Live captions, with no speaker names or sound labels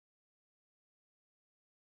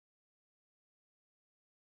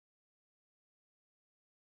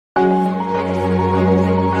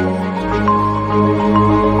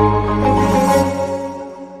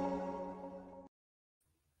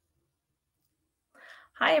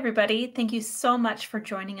Hi, everybody. Thank you so much for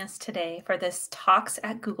joining us today for this Talks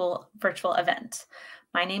at Google virtual event.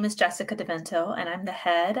 My name is Jessica DeVinto, and I'm the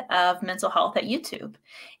head of mental health at YouTube.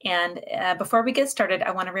 And before we get started,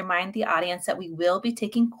 I want to remind the audience that we will be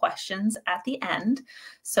taking questions at the end.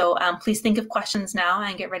 So please think of questions now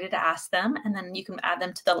and get ready to ask them, and then you can add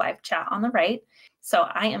them to the live chat on the right. So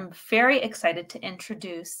I am very excited to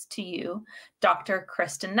introduce to you Dr.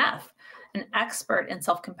 Kristin Neff, an expert in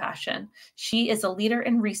self-compassion. She is a leader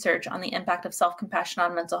in research on the impact of self-compassion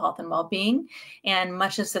on mental health and well-being, and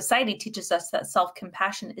much of society teaches us that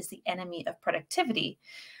self-compassion is the enemy of productivity,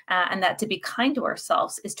 and that to be kind to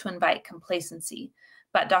ourselves is to invite complacency.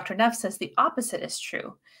 But Dr. Neff says the opposite is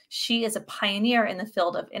true. She is a pioneer in the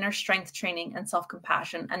field of inner strength training and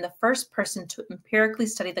self-compassion, and the first person to empirically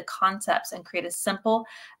study the concepts and create a simple,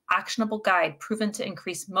 actionable guide proven to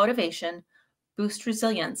increase motivation, boost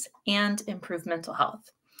resilience, and improve mental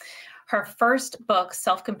health. Her first book,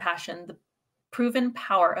 Self-Compassion, The Proven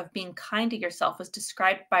Power of Being Kind to Yourself, was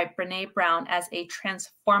described by Brené Brown as a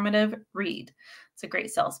transformative read. It's a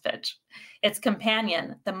great sales pitch. Its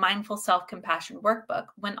companion, the Mindful Self-Compassion Workbook,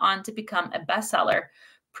 went on to become a bestseller,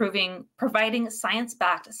 providing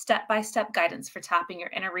science-backed, step-by-step guidance for tapping your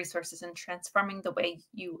inner resources and transforming the way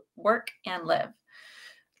you work and live.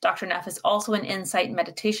 Dr. Neff is also an insight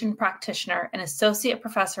meditation practitioner, an associate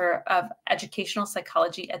professor of educational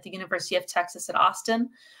psychology at the University of Texas at Austin,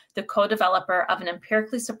 the co-developer of an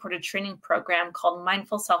empirically supported training program called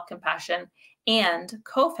Mindful Self-Compassion, and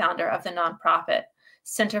co-founder of the nonprofit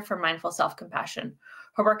Center for Mindful Self-Compassion.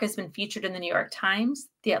 Her work has been featured in the New York Times,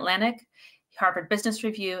 The Atlantic, Harvard Business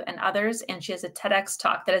Review, and others, and she has a TEDx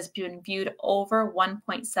talk that has been viewed over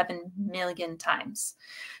 1.7 million times.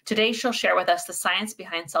 Today, she'll share with us the science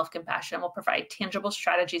behind self-compassion and will provide tangible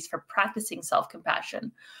strategies for practicing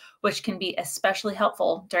self-compassion, which can be especially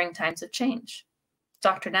helpful during times of change.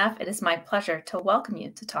 Dr. Neff, it is my pleasure to welcome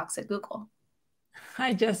you to Talks at Google.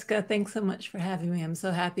 Hi, Jessica. Thanks so much for having me. I'm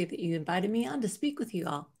so happy that you invited me on to speak with you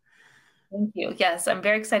all. Thank you. Yes, I'm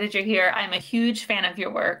very excited you're here. I'm a huge fan of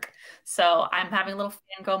your work, so I'm having a little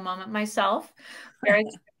fangirl moment myself. Very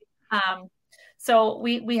excited. So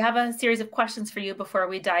we have a series of questions for you before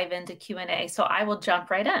we dive into Q&A, so I will jump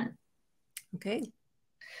right in. Okay.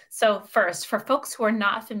 So first, for folks who are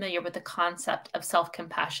not familiar with the concept of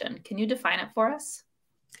self-compassion, can you define it for us?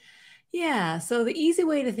 Yeah, so the easy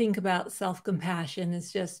way to think about self-compassion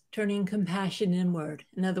is just turning compassion inward.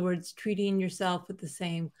 In other words, treating yourself with the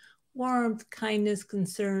same warmth, kindness,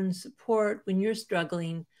 concern, support when you're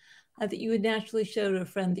struggling that you would naturally show to a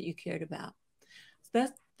friend that you cared about. So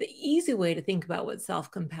that's the easy way to think about what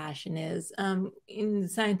self-compassion is. In the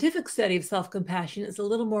scientific study of self-compassion, it's a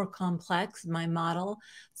little more complex, my model.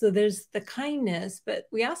 So there's the kindness, but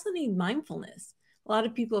we also need mindfulness. A lot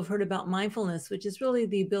of people have heard about mindfulness, which is really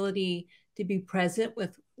the ability to be present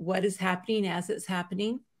with what is happening as it's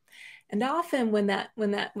happening. And often when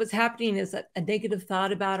what's happening is a negative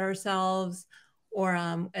thought about ourselves or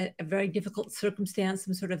a very difficult circumstance,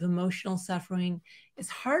 some sort of emotional suffering, it's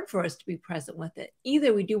hard for us to be present with it.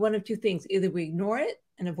 Either we do one of two things. Either we ignore it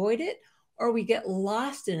and avoid it, or we get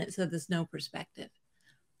lost in it so there's no perspective.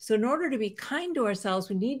 So in order to be kind to ourselves,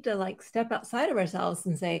 we need to step outside of ourselves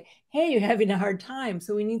and say, hey, you're having a hard time.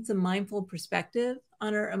 So we need some mindful perspective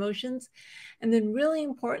on our emotions. And then really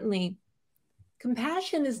importantly,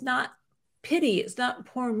 compassion is not pity. It's not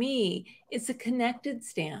poor me. It's a connected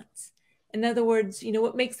stance. In other words,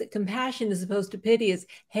 what makes it compassion as opposed to pity is,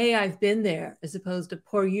 hey, I've been there, as opposed to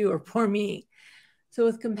poor you or poor me. So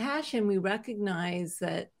with compassion, we recognize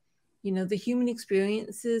that, the human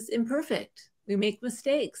experience is imperfect. We make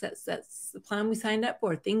mistakes. That's the plan we signed up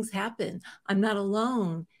for. Things happen. I'm not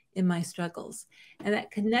alone in my struggles. And that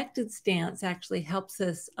connected stance actually helps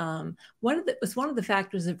us. It's one of the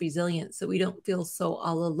factors of resilience, so we don't feel so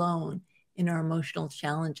all alone in our emotional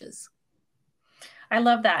challenges. I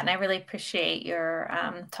love that. And I really appreciate your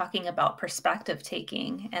talking about perspective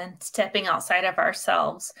taking and stepping outside of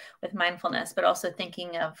ourselves with mindfulness, but also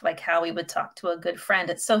thinking of how we would talk to a good friend.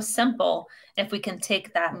 It's so simple if we can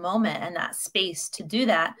take that moment and that space to do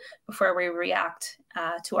that before we react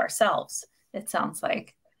to ourselves, it sounds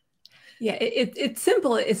like. Yeah, it's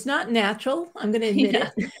simple. It's not natural. I'm going to admit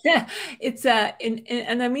it. It's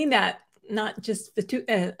and I mean that not just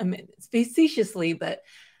facetiously, but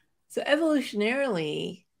so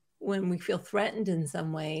evolutionarily, when we feel threatened in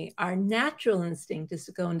some way, our natural instinct is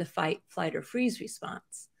to go into fight, flight, or freeze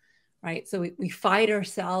response, right? So we fight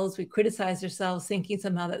ourselves, we criticize ourselves, thinking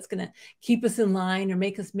somehow that's going to keep us in line or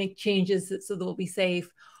make us make changes so that we'll be safe,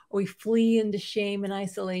 or we flee into shame and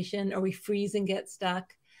isolation, or we freeze and get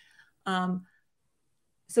stuck.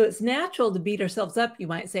 So it's natural to beat ourselves up, you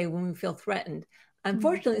might say, when we feel threatened.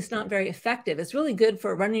 Unfortunately, it's not very effective. It's really good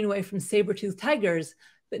for running away from saber-toothed tigers,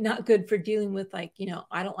 but not good for dealing with, like,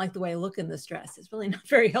 I don't like the way I look in this dress. It's really not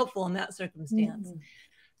very helpful in that circumstance.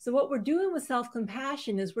 So what we're doing with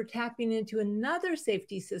self-compassion is we're tapping into another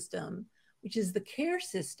safety system, which is the care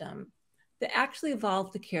system that actually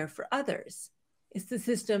evolved to care for others. It's the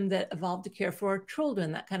system that evolved to care for our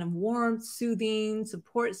children, that kind of warmth, soothing,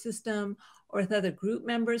 support system, or with other group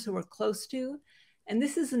members who we're close to. And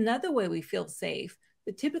this is another way we feel safe.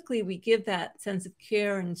 But typically we give that sense of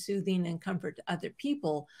care and soothing and comfort to other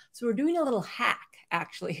people. So we're doing a little hack,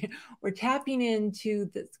 actually. We're tapping into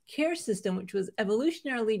the care system, which was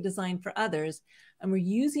evolutionarily designed for others, and we're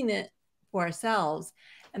using it for ourselves.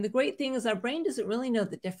 And the great thing is our brain doesn't really know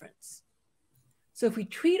the difference. So if we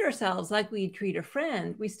treat ourselves like we treat a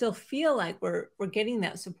friend, we still feel like we're getting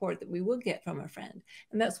that support that we would get from a friend.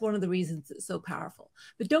 And that's one of the reasons it's so powerful.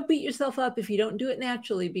 But don't beat yourself up if you don't do it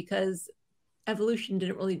naturally, because evolution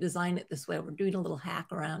didn't really design it this way. We're doing a little hack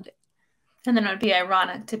around it. And then it would be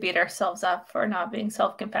ironic to beat ourselves up for not being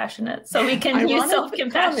self-compassionate. So we can use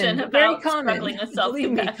self-compassion about struggling with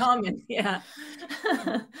self-compassion. Believe me, common, yeah.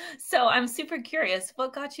 So I'm super curious,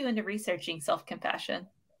 what got you into researching self-compassion?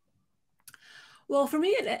 Well, for me,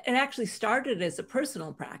 it actually started as a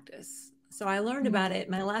personal practice. So I learned about it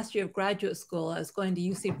my last year of graduate school. I was going to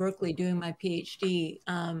UC Berkeley doing my PhD.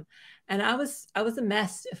 And I was a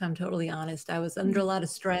mess, if I'm totally honest. I was under a lot of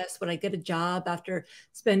stress. Would I get a job after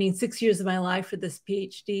spending 6 years of my life for this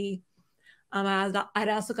PhD? I'd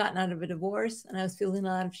also gotten out of a divorce, and I was feeling a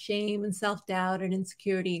lot of shame and self-doubt and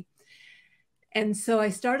insecurity. And so I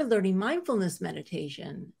started learning mindfulness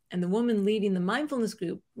meditation. And the woman leading the mindfulness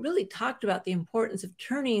group really talked about the importance of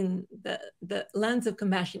turning the lens of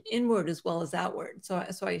compassion inward as well as outward. So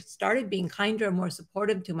I started being kinder and more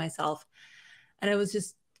supportive to myself. And I was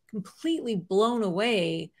just completely blown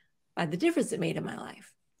away by the difference it made in my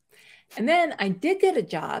life. And then I did get a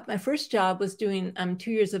job. My first job was doing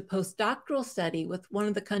 2 years of postdoctoral study with one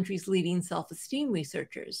of the country's leading self-esteem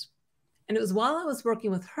researchers. And it was while I was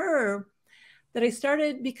working with her that I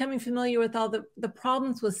started becoming familiar with all the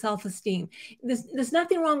problems with self-esteem. There's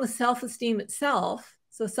nothing wrong with self-esteem itself.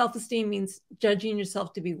 So self-esteem means judging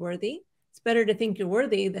yourself to be worthy. It's better to think you're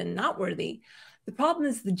worthy than not worthy. The problem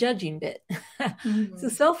is the judging bit. So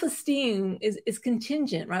self-esteem is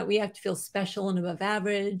contingent, right? We have to feel special and above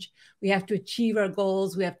average. We have to achieve our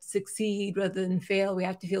goals. We have to succeed rather than fail. We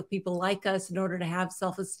have to feel people like us in order to have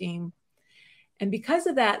self-esteem. And because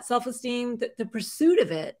of that, self-esteem, the pursuit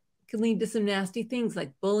of it, can lead to some nasty things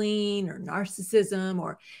like bullying or narcissism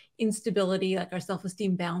or instability, like our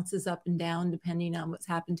self-esteem bounces up and down depending on what's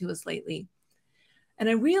happened to us lately. And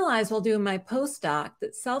I realized while doing my postdoc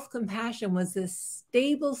that self-compassion was this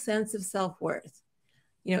stable sense of self-worth.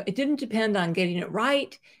 It didn't depend on getting it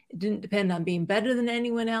right. It didn't depend on being better than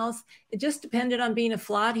anyone else. It just depended on being a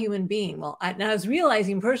flawed human being. Well, I was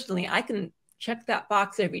realizing personally, I can check that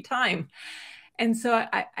box every time. And so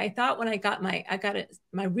I thought when I got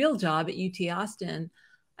my real job at UT Austin,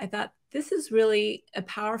 I thought this is really a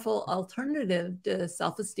powerful alternative to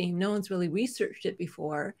self-esteem. No one's really researched it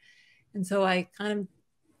before. And so I kind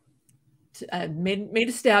of made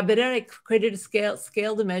a stab at it. I created a scale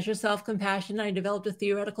to measure self-compassion. I developed a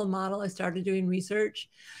theoretical model. I started doing research.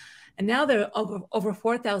 And now there are over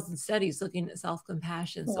 4,000 studies looking at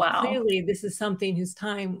self-compassion. So clearly this is something whose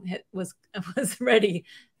time was ready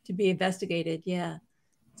to be investigated. Yeah.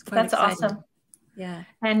 That's exciting. Awesome. Yeah.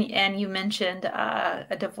 And you mentioned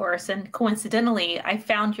a divorce, and coincidentally, I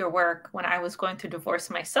found your work when I was going through divorce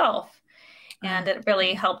myself. And it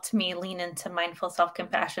really helped me lean into mindful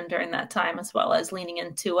self-compassion during that time, as well as leaning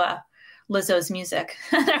into Lizzo's music.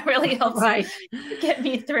 That really helped get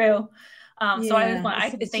me through. So I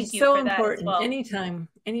can thank you for that as well.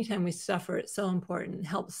 Anytime we suffer, it's so important. It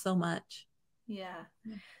helps so much. Yeah.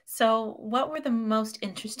 So what were the most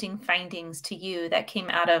interesting findings to you that came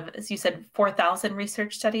out of, as you said, 4,000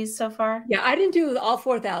 research studies so far? Yeah, I didn't do all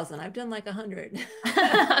 4,000. I've done like 100.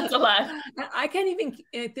 That's a lot. I can't even,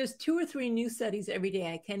 if there's 2 or 3 new studies every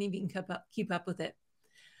day, I can't even keep up with it.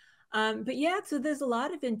 But yeah, so there's a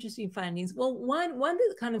lot of interesting findings. Well, one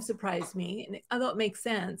that kind of surprised me, and although it makes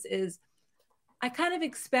sense, is I kind of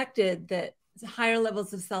expected that higher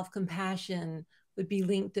levels of self-compassion would be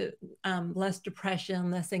linked to less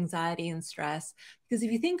depression, less anxiety and stress. Because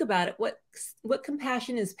if you think about it, what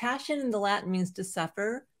compassion is, passion in the Latin means to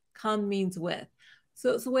suffer, com means with.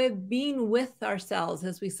 So it's a way of being with ourselves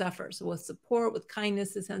as we suffer. So with support, with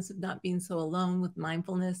kindness, a sense of not being so alone, with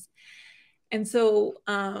mindfulness. And so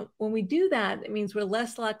when we do that, it means we're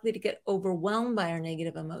less likely to get overwhelmed by our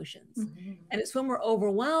negative emotions. Mm-hmm. And it's when we're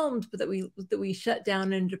overwhelmed that we shut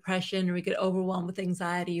down in depression, or we get overwhelmed with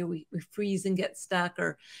anxiety, or we freeze and get stuck,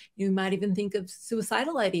 or you might even think of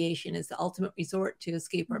suicidal ideation as the ultimate resort to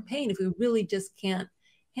escape our pain if we really just can't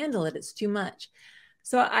handle it. It's too much.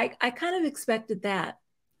 So I kind of expected that.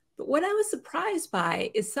 But what I was surprised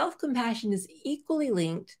by is self-compassion is equally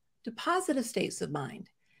linked to positive states of mind.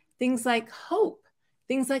 Things like hope,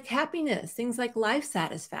 things like happiness, things like life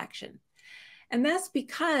satisfaction. And that's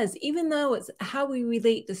because even though it's how we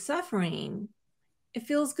relate to suffering, it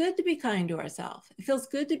feels good to be kind to ourselves. It feels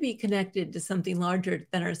good to be connected to something larger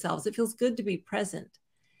than ourselves. It feels good to be present.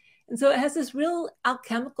 And so it has this real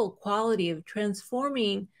alchemical quality of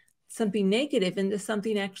transforming something negative into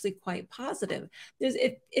something actually quite positive.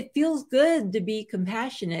 It feels good to be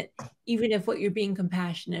compassionate, even if what you're being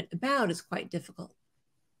compassionate about is quite difficult.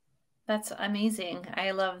 That's amazing.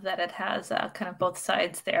 I love that it has kind of both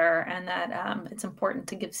sides there, and that it's important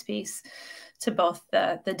to give space to both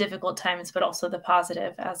the difficult times, but also the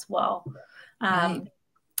positive as well. Right.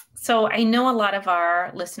 So I know a lot of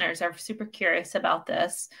our listeners are super curious about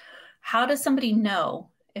this. How does somebody know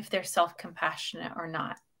if they're self-compassionate or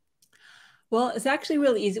not? Well, it's actually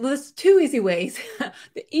really easy. Well, there's two easy ways.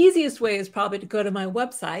 The easiest way is probably to go to my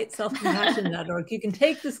website, selfcompassion.org. You can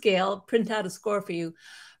take the scale, print out a score for you.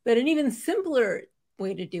 But an even simpler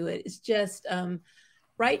way to do it is just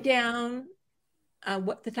write down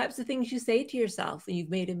what the types of things you say to yourself when you've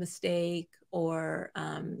made a mistake, or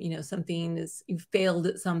something is, you've failed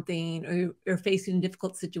at something, or you're facing a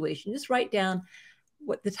difficult situation. Just write down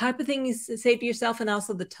what the type of thing you say to yourself, and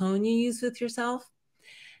also the tone you use with yourself.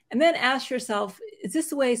 And then ask yourself, is this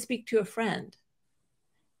the way I speak to a friend?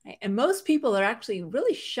 Right? And most people are actually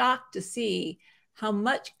really shocked to see how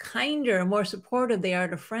much kinder and more supportive they are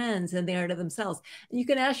to friends than they are to themselves. And you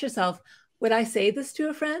can ask yourself, would I say this to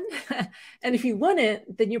a friend? And if you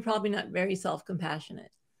wouldn't, then you're probably not very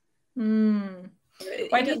self-compassionate.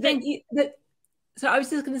 Why do you think that? So I was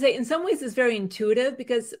just going to say, in some ways it's very intuitive,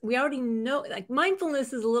 because we already know, like,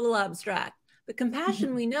 mindfulness is a little abstract, but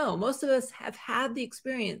compassion, we know. Most of us have had the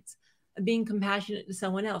experience of being compassionate to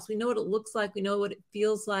someone else. We know what it looks like. We know what it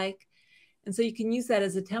feels like. And so you can use that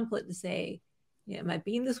as a template to say, yeah, am I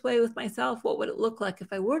being this way with myself? What would it look like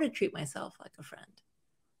if I were to treat myself like a friend?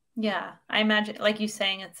 Yeah, I imagine, like you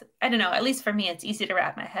saying, it's, I don't know, at least for me, it's easy to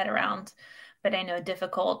wrap my head around, but I know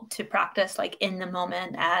difficult to practice like in the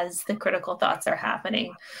moment as the critical thoughts are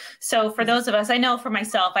happening. So for those of us, I know for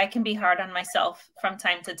myself, I can be hard on myself from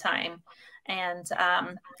time to time. And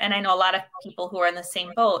I know a lot of people who are in the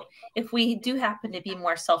same boat. If we do happen to be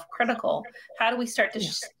more self-critical, how do we start to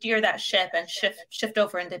steer that ship and shift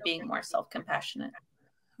over into being more self-compassionate?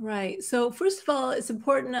 Right. So first of all, it's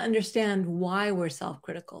important to understand why we're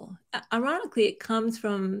self-critical. Ironically, it comes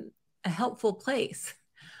from a helpful place.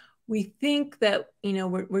 We think that,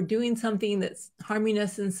 we're doing something that's harming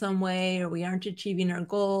us in some way, or we aren't achieving our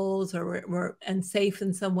goals, or we're unsafe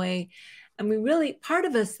in some way. And we really, part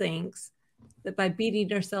of us thinks that by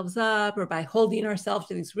beating ourselves up, or by holding ourselves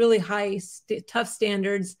to these really high, tough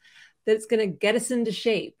standards, that it's going to get us into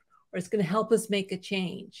shape, or it's going to help us make a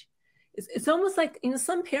change. It's almost like,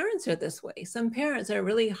 some parents are this way. Some parents are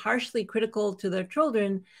really harshly critical to their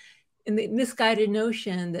children, in the misguided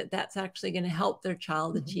notion that that's actually going to help their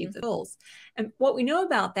child achieve the goals. And what we know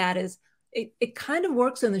about that is it kind of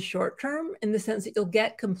works in the short term, in the sense that you'll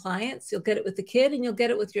get compliance, you'll get it with the kid, and you'll get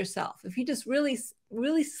it with yourself. If you just really,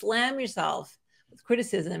 really slam yourself with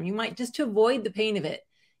criticism, you might, just to avoid the pain of it,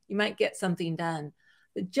 you might get something done.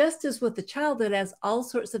 But just as with the child, it has all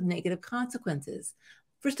sorts of negative consequences.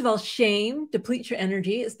 First of all, shame depletes your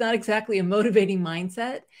energy. It's not exactly a motivating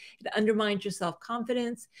mindset. It undermines your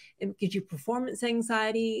self-confidence. It gives you performance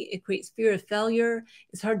anxiety. It creates fear of failure.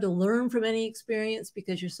 It's hard to learn from any experience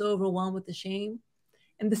because you're so overwhelmed with the shame.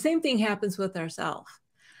 And the same thing happens with ourselves.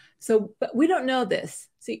 So, but we don't know this.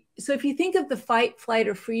 See, so if you think of the fight, flight,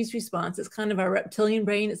 or freeze response, it's kind of our reptilian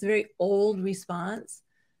brain. It's a very old response.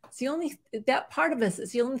 It's the only, that part of us,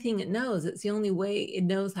 it's the only thing it knows. It's the only way it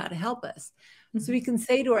knows how to help us. So we can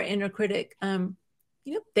say to our inner critic,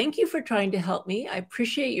 thank you for trying to help me. I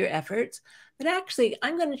appreciate your efforts, but actually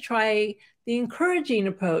I'm going to try the encouraging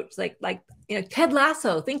approach, like Ted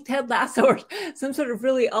Lasso. Think Ted Lasso, or some sort of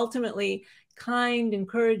really ultimately kind,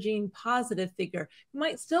 encouraging, positive figure who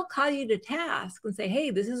might still call you to task and say, hey,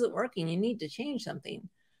 this isn't working. You need to change something.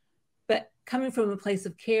 But coming from a place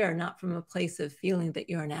of care, not from a place of feeling that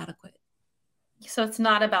you're inadequate. So it's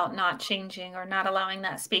not about not changing or not allowing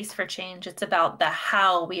that space for change. It's about the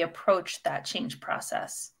how we approach that change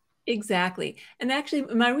process. Exactly. And actually,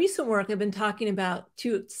 in my recent work, I've been talking about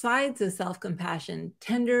two sides of self-compassion: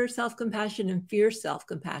 tender self-compassion and fierce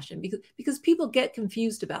self-compassion, because people get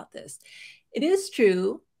confused about this. It is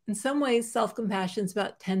true, in some ways, self-compassion is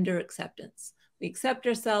about tender acceptance. We accept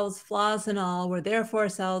ourselves, flaws and all. We're there for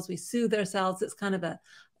ourselves. We soothe ourselves. It's kind of a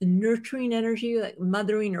nurturing energy, like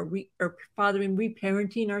mothering or fathering,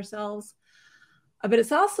 reparenting ourselves. But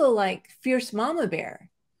it's also like fierce mama bear.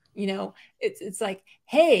 It's like,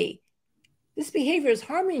 hey, this behavior is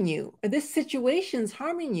harming you, or this situation is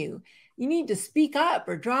harming you. You need to speak up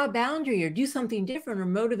or draw a boundary or do something different or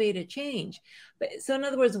motivate a change. But so in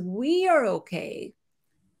other words, we are okay,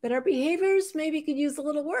 but our behaviors maybe could use a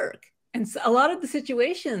little work. And so a lot of the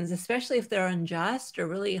situations, especially if they're unjust or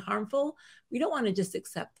really harmful, we don't want to just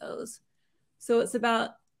accept those. So it's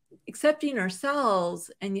about accepting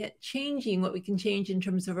ourselves and yet changing what we can change in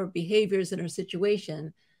terms of our behaviors and our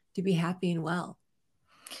situation to be happy and well.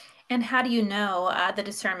 And how do you know the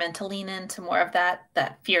discernment to lean into more of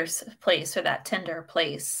that fierce place or that tender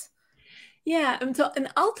place? Yeah, and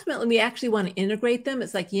ultimately we actually want to integrate them.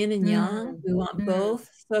 It's like yin and yang. Mm, We want mm. both.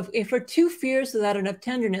 So if we're too fierce without enough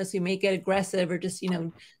tenderness, we may get aggressive or just,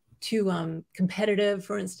 too competitive,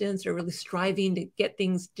 for instance, or really striving to get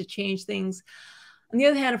things to change things. On the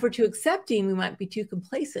other hand, if we're too accepting, we might be too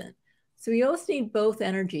complacent. So we always need both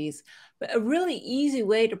energies. But a really easy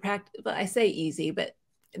way to practice, well, I say easy, but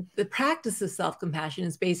the practice of self-compassion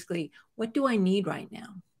is basically, what do I need right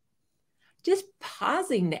now? Just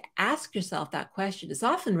pausing to ask yourself that question is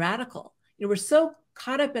often radical. We're so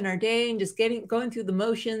caught up in our day and just going through the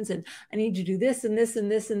motions, and I need to do this and this and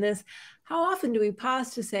this and this. How often do we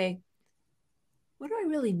pause to say, what do I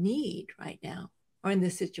really need right now or in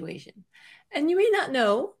this situation? And you may not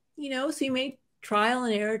know, so you may trial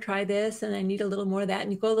and error, try this, and I need a little more of that,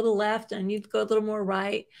 and you go a little left, and I need to go a little more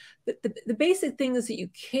right. But the basic thing is that you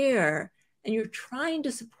care and you're trying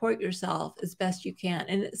to support yourself as best you can.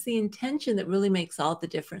 And it's the intention that really makes all the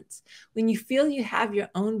difference. When you feel you have your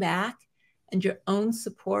own back and your own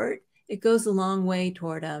support, it goes a long way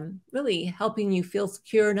toward really helping you feel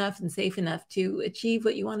secure enough and safe enough to achieve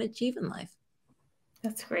what you want to achieve in life.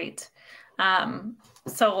 That's great.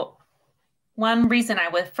 So one reason I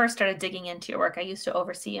would first started digging into your work, I used to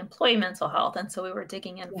oversee employee mental health. And so we were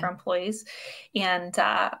digging in for employees. And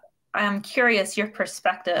I'm curious your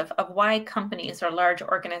perspective of why companies or large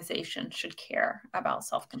organizations should care about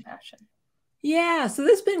self-compassion. Yeah, so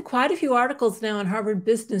there's been quite a few articles now in Harvard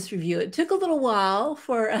Business Review. It took a little while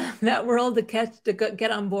for that world to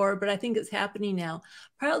get on board, but I think it's happening now,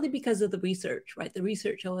 partly because of the research, right? The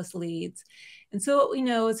research always leads. And so what we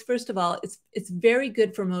know is, first of all, it's very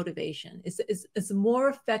good for motivation. It's a more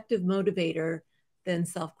effective motivator than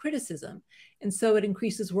self-criticism. And so it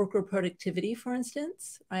increases worker productivity, for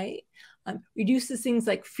instance, right? Reduces things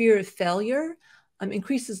like fear of failure.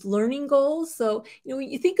 Increases learning goals. So, when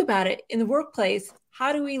you think about it in the workplace,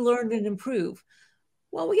 how do we learn and improve?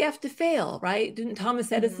 Well, we have to fail, right? Didn't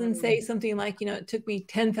Thomas Edison say something like, it took me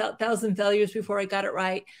 10,000 failures before I got it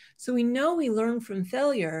right? So we know we learn from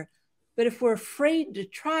failure, but if we're afraid to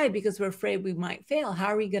try because we're afraid we might fail, how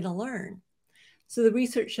are we going to learn? So the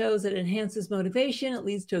research shows that it enhances motivation. It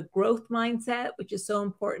leads to a growth mindset, which is so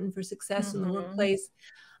important for success in the workplace.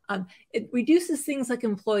 It reduces things like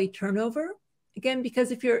employee turnover. Again,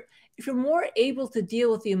 because if you're more able to deal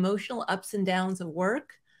with the emotional ups and downs of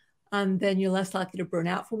work, then you're less likely to burn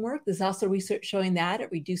out from work. There's also research showing that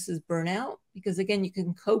it reduces burnout because, again, you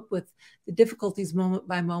can cope with the difficulties moment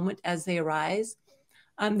by moment as they arise.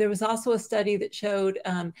 There was also a study that showed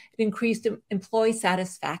it increased employee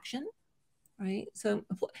satisfaction, right? So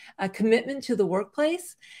a commitment to the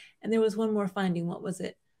workplace. And there was one more finding. What was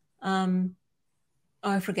it? Oh,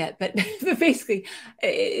 I forget, but basically,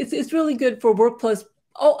 it's really good for workplace.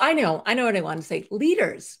 Oh, I know what I want to say.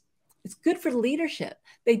 Leaders. It's good for leadership.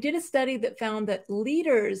 They did a study that found that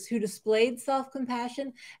leaders who displayed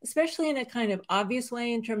self-compassion, especially in a kind of obvious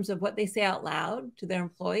way in terms of what they say out loud to their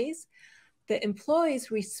employees, the employees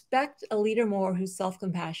respect a leader more who's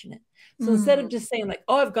self-compassionate. So instead of just saying like,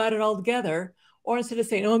 oh, I've got it all together, or instead of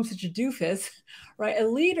saying, oh, I'm such a doofus, right? A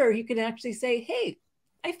leader who can actually say, hey,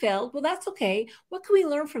 I failed. Well, that's okay. What can we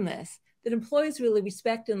learn from this? That employees really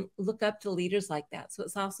respect and look up to leaders like that. So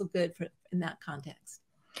it's also good in that context.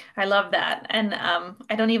 I love that. And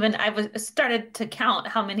I started to count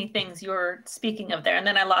how many things you're speaking of there. And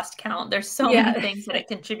then I lost count. There's so many things that it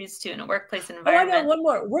contributes to in a workplace environment. Oh, I know, one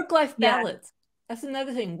more, work-life balance. That's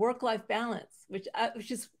another thing, work-life balance, which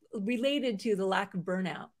is related to the lack of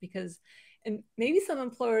burnout, because And maybe some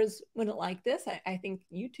employers wouldn't like this. I think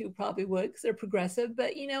YouTube probably would because they're progressive,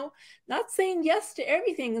 but not saying yes to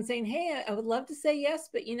everything and saying, hey, I would love to say yes,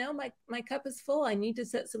 but my cup is full. I need to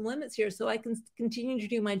set some limits here so I can continue to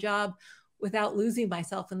do my job without losing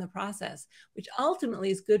myself in the process, which ultimately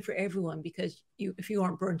is good for everyone because if you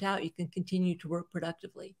aren't burnt out, you can continue to work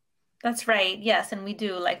productively. That's right. Yes. And we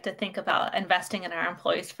do like to think about investing in our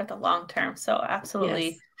employees for the long term. So absolutely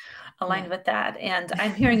Yes. aligned Yeah. with that. And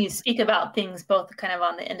I'm hearing you speak about things both kind of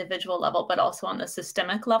on the individual level, but also on the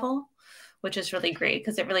systemic level, which is really great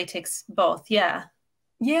because it really takes both. Yeah.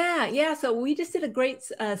 Yeah. So we just did a great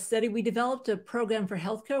study. We developed a program for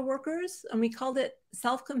healthcare workers, and we called it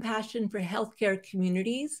Self-Compassion for Healthcare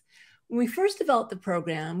Communities. When we first developed the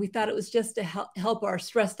program, we thought it was just to help our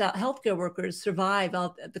stressed out healthcare workers survive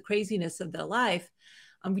out the craziness of their life.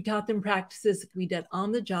 We taught them practices that could be done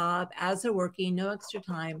on the job as they're working, no extra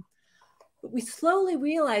time. But we slowly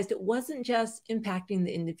realized it wasn't just impacting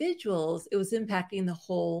the individuals, it was impacting the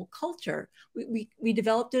whole culture. We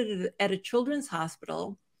developed it at a children's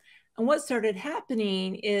hospital. And what started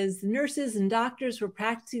happening is the nurses and doctors were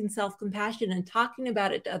practicing self-compassion and talking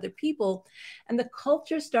about it to other people. And the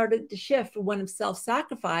culture started to shift from one of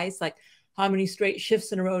self-sacrifice, like how many straight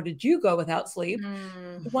shifts in a row did you go without sleep?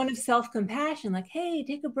 One of self-compassion, like, hey,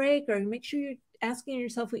 take a break or make sure you're asking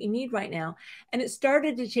yourself what you need right now. And it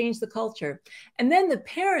started to change the culture. And then the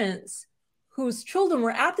parents whose children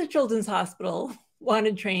were at the children's hospital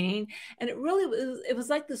wanted training. And it was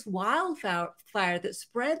like this wildfire that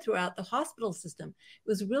spread throughout the hospital system. It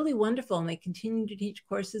was really wonderful. And they continued to teach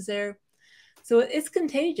courses there. So it's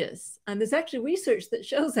contagious. And there's actually research that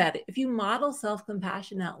shows that if you model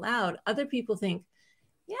self-compassion out loud, other people think,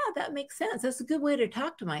 yeah, that makes sense. That's a good way to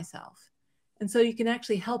talk to myself. And so you can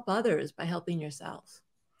actually help others by helping yourself.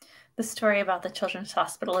 The story about the children's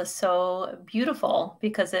hospital is so beautiful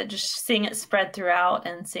because it just seeing it spread throughout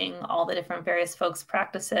and seeing all the different various folks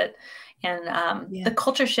practice it. And the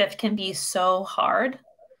culture shift can be so hard.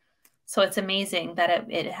 So it's amazing that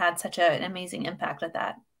it had such an amazing impact at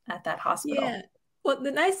that hospital. Yeah. Well,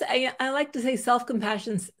 I like to say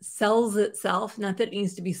self-compassion sells itself, not that it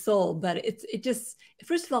needs to be sold, but it just,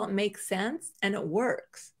 first of all, it makes sense and it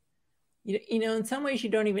works. In some ways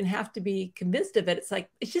you don't even have to be convinced of it.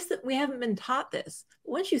 It's just that we haven't been taught this.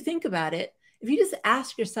 But once you think about it, if you just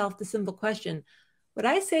ask yourself the simple question, would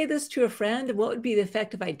I say this to a friend? And what would be the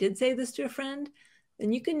effect if I did say this to a friend?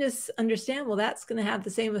 Then you can just understand, well, that's going to have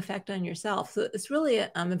the same effect on yourself. So it's really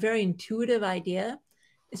a very intuitive idea.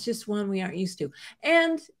 It's just one we aren't used to.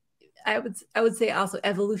 And I would say also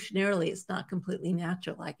evolutionarily, it's not completely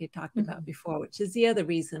natural, like you talked about before, which is the other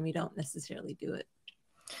reason we don't necessarily do it.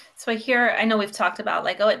 So I know we've talked about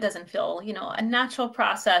like, oh, it doesn't feel, a natural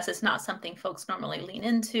process. It's not something folks normally lean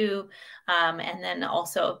into. And then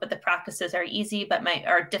also, but the practices are easy, but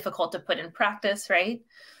are difficult to put in practice, right?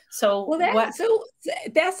 So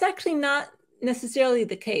that's actually not necessarily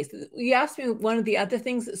the case. You asked me one of the other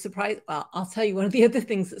things that I'll tell you one of the other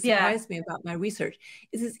things that surprised me about my research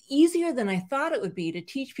is it's easier than I thought it would be to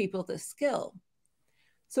teach people this skill.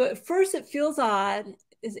 So at first it feels odd.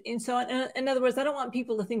 And so in other words, I don't want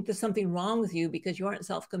people to think there's something wrong with you because you aren't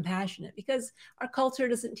self-compassionate, because our culture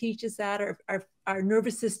doesn't teach us that, or our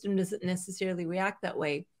nervous system doesn't necessarily react that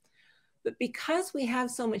way. But because we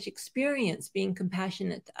have so much experience being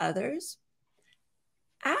compassionate to others,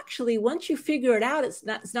 actually, once you figure it out, it's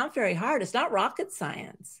not very hard. It's not rocket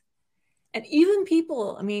science. And even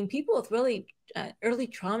people with really early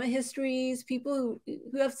trauma histories, people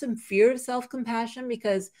who have some fear of self-compassion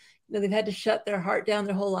because they've had to shut their heart down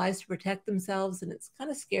their whole lives to protect themselves, and it's kind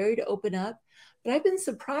of scary to open up. But I've been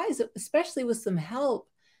surprised that, especially with some help,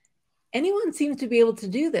 anyone seems to be able to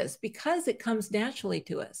do this because it comes naturally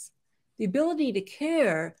to us. The ability to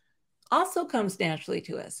care also comes naturally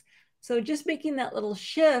to us. So just making that little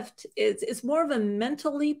shift is more of a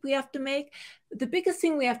mental leap we have to make. The biggest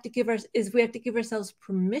thing we have to give ourselves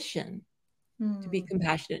permission to be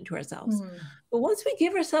compassionate to ourselves. But once we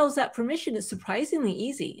give ourselves that permission, it's surprisingly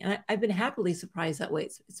easy. And I've been happily surprised that way.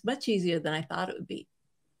 It's much easier than I thought it would be.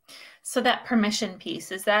 So that permission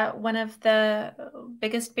piece, is that one of the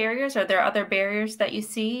biggest barriers? Are there other barriers that you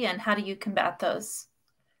see, and how do you combat those?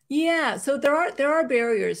 Yeah, so there are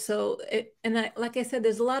barriers. So, like I said,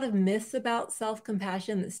 there's a lot of myths about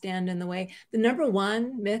self-compassion that stand in the way. The number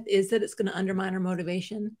one myth is that it's going to undermine our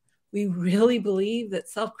motivation. We really believe that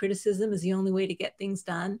self-criticism is the only way to get things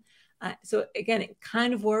done. So again, it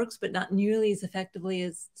kind of works, but not nearly as effectively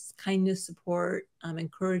as kindness, support,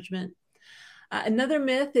 encouragement. Another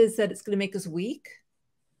myth is that it's going to make us weak.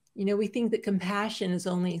 We think that compassion is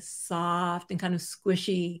only soft and kind of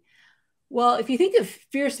squishy. Well, if you think of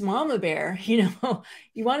fierce mama bear, you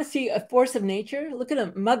want to see a force of nature, look at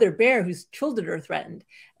a mother bear whose children are threatened.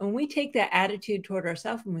 And when we take that attitude toward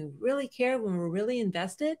ourselves, when we really care, when we're really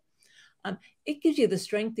invested, it gives you the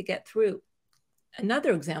strength to get through.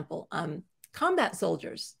 Another example, combat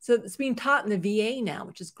soldiers. So it's being taught in the VA now,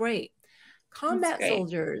 which is great. Combat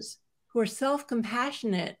soldiers who are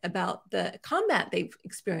self-compassionate about the combat they've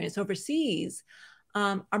experienced overseas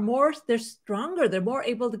they're stronger, they're more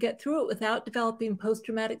able to get through it without developing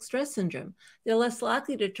post-traumatic stress syndrome. They're less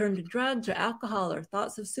likely to turn to drugs or alcohol or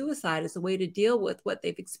thoughts of suicide as a way to deal with what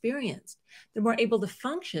they've experienced. They're more able to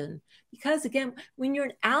function because, again, when you're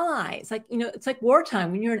an ally, it's like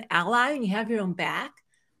wartime. When you're an ally and you have your own back,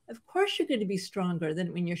 of course you're going to be stronger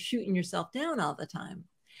than when you're shooting yourself down all the time.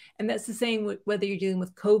 And that's the same with whether you're dealing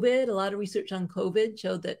with COVID. A lot of research on COVID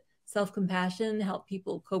showed that self-compassion helped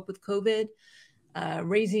people cope with COVID.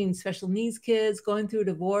 Raising special needs kids, going through a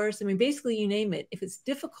divorce. I mean, basically, you name it. If it's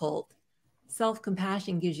difficult,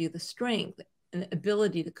 self-compassion gives you the strength and the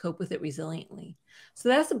ability to cope with it resiliently. So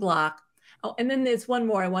that's a block. Oh, and then there's one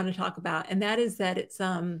more I want to talk about, and that is that it's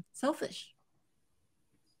selfish.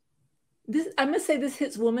 I must say this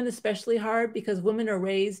hits women especially hard because women are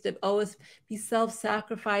raised to always be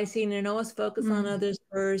self-sacrificing and always focus on others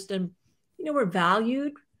first. And, we're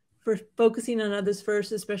valued for focusing on others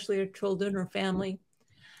first, especially our children or family.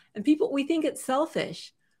 And we think it's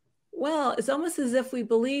selfish. Well, it's almost as if we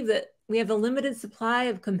believe that we have a limited supply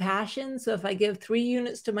of compassion. So if I give 3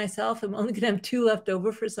 units to myself, I'm only going to have 2 left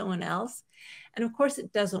over for someone else. And of course,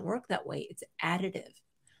 it doesn't work that way. It's additive.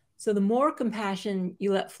 So the more compassion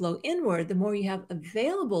you let flow inward, the more you have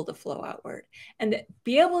available to flow outward and to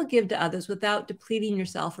be able to give to others without depleting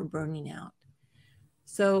yourself or burning out.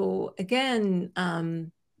 So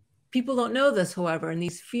again, people don't know this, however, and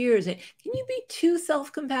these fears. Can you be too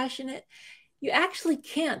self-compassionate? You actually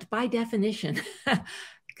can't by definition,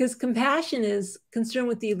 because compassion is concerned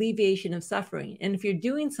with the alleviation of suffering. And if you're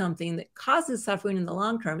doing something that causes suffering in the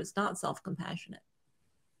long term, it's not self-compassionate.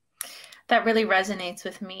 That really resonates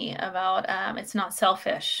with me about it's not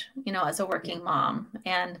selfish, as a working mom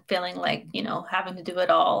and feeling like, having to do it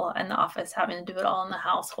all in the office, having to do it all in the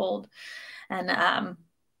household, and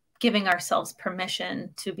giving ourselves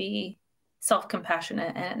permission to be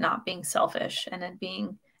self-compassionate and it not being selfish and it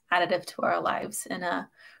being additive to our lives in a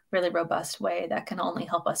really robust way that can only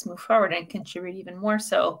help us move forward and contribute even more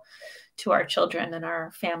so to our children and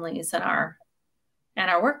our families and our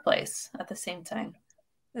workplace at the same time.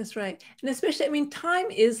 That's right. And especially,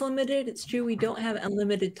 time is limited. It's true. We don't have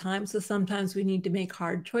unlimited time. So sometimes we need to make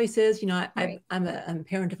hard choices. I'm a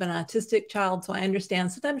parent of an autistic child, so I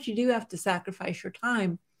understand sometimes you do have to sacrifice your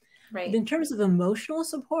time. Right. But in terms of emotional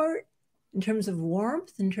support, in terms of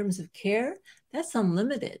warmth, in terms of care, that's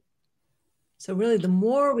unlimited. So really, the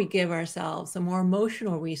more we give ourselves, the more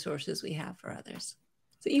emotional resources we have for others.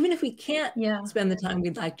 So even if we can't spend the time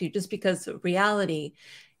we'd like to, just because of reality,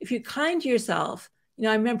 if you're kind to yourself,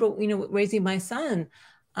 I remember, raising my son,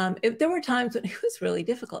 there were times when it was really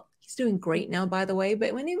difficult. He's doing great now, by the way,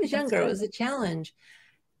 but when he was younger, it was a challenge.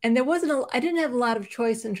 And I didn't have a lot of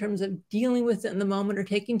choice in terms of dealing with it in the moment or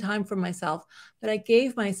taking time for myself, but I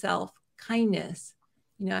gave myself kindness.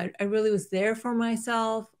 I really was there for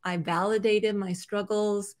myself. I validated my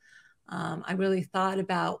struggles. I really thought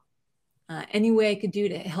about any way I could do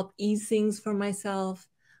to help ease things for myself.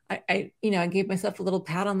 I gave myself a little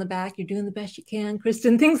pat on the back. You're doing the best you can,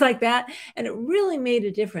 Kristin, things like that. And it really made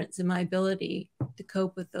a difference in my ability to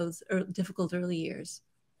cope with those difficult early years.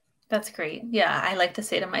 That's great. Yeah, I like to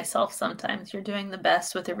say to myself sometimes, you're doing the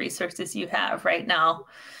best with the resources you have right now.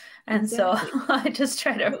 And so I just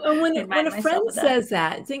try to. And when a friend says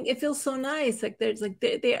that, I think it feels so nice. Like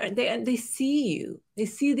they see you. They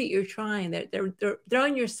see that you're trying. They're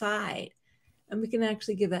on your side, and we can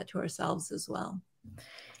actually give that to ourselves as well.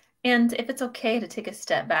 And if it's okay to take a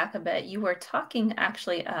step back a bit, you were talking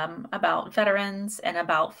actually about veterans and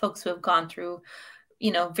about folks who have gone through,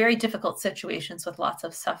 very difficult situations with lots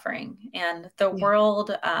of suffering. And the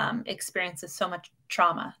world experiences so much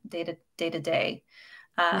trauma day to day,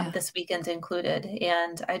 this weekend included.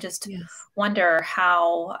 And I just wonder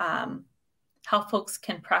how folks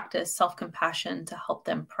can practice self-compassion to help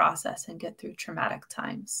them process and get through traumatic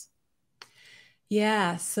times.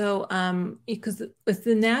 Yeah. So, because with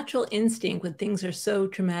the natural instinct, when things are so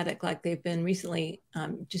traumatic, like they've been recently,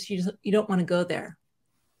 you don't want to go there.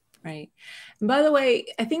 Right. And by the way,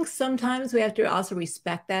 I think sometimes we have to also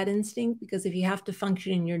respect that instinct, because if you have to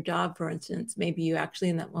function in your job, for instance, maybe you actually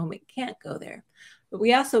in that moment can't go there. But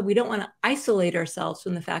we don't want to isolate ourselves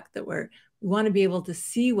from the fact that we want to be able to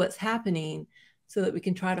see what's happening so that we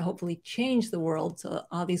can try to hopefully change the world so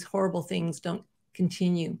all these horrible things don't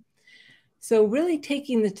continue. So really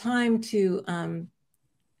taking the time to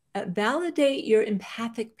validate your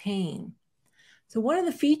empathic pain. So one of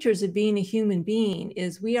the features of being a human being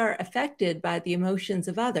is we are affected by the emotions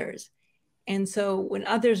of others. And so when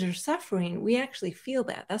others are suffering, we actually feel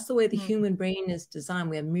that. That's the way the human brain is designed.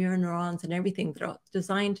 We have mirror neurons and everything that are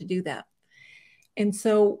designed to do that. And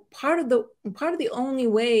so one of the only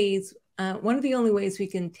ways we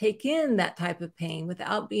can take in that type of pain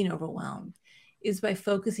without being overwhelmed is by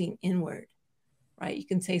focusing inward, right? You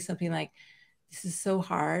can say something like, this is so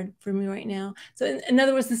hard for me right now. So in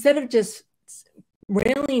other words, instead of just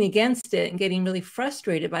railing against it and getting really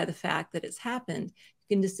frustrated by the fact that it's happened,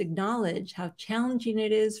 you can just acknowledge how challenging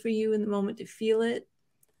it is for you in the moment to feel it.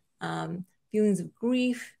 Feelings of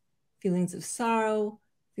grief, feelings of sorrow,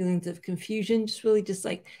 feelings of confusion, just really just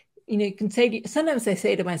like, you can say, sometimes I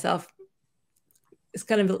say to myself, it's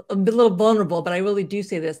kind of a little vulnerable, but I really do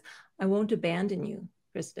say this, I won't abandon you,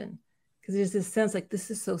 Kristin, because there's this sense like, this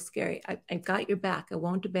is so scary. I've got your back. I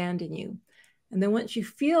won't abandon you. And then once you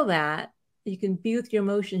feel that, you can be with your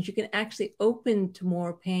emotions, you can actually open to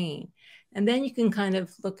more pain. And then you can kind of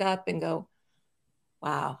look up and go,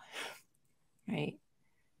 wow, right?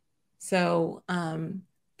 So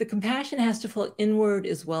the compassion has to flow inward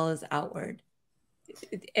as well as outward.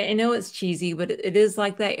 I know it's cheesy, but it is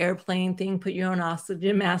like that airplane thing, put your own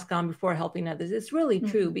oxygen mask on before helping others. It's really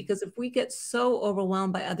true, because if we get so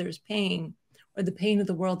overwhelmed by others' pain or the pain of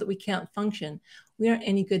the world that we can't function, we aren't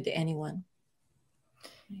any good to anyone.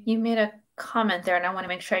 You made a comment there, and I want to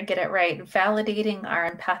make sure I get it right. Validating our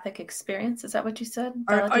empathic experience. Is that what you said?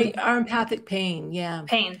 Our empathic pain, yeah.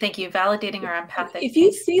 Pain, thank you. Validating our empathic If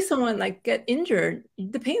you see someone like get injured,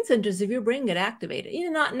 the pain centers of your brain get activated.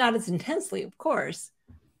 Not as intensely, of course,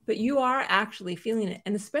 but you are actually feeling it.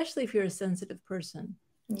 And especially if you're a sensitive person.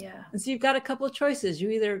 Yeah. And so you've got a couple of choices. You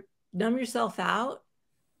either numb yourself out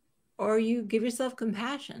or you give yourself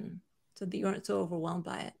compassion so that you aren't so overwhelmed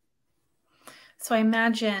by it. So I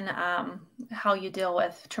imagine how you deal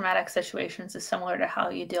with traumatic situations is similar to how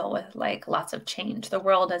you deal with like lots of change. The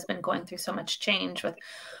world has been going through so much change with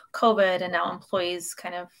COVID, and now employees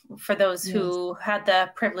kind of, for those who had the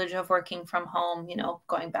privilege of working from home,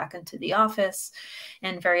 going back into the office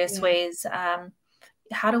in various ways.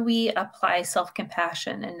 How do we apply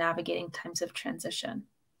self-compassion in navigating times of transition?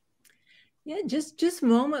 Yeah, just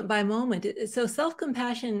moment by moment. So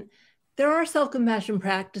self-compassion, there are self-compassion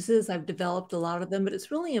practices. I've developed a lot of them, but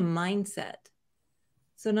it's really a mindset.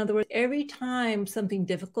 So in other words, every time something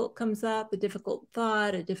difficult comes up, a difficult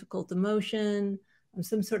thought, a difficult emotion,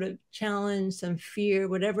 some sort of challenge, some fear,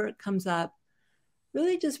 whatever it comes up,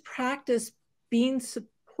 really just practice being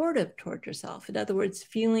supportive toward yourself. In other words,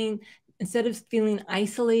 instead of feeling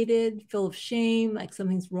isolated, full of shame, like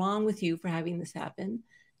something's wrong with you for having this happen,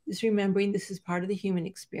 just remembering this is part of the human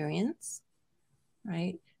experience,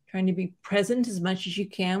 right? Trying to be present as much as you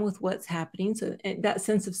can with what's happening. So that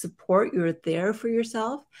sense of support, you're there for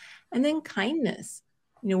yourself. And then kindness,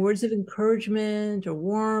 words of encouragement or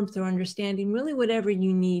warmth or understanding, really whatever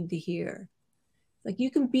you need to hear. Like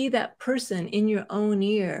you can be that person in your own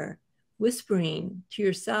ear, whispering to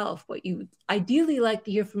yourself what you ideally like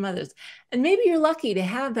to hear from others. And maybe you're lucky to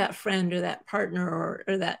have that friend or that partner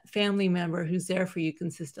or that family member who's there for you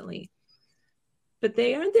consistently. But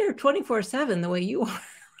they aren't there 24/7 the way you are,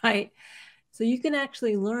 right? So you can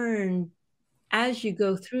actually learn as you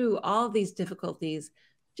go through all of these difficulties,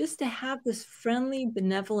 just to have this friendly,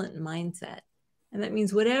 benevolent mindset. And that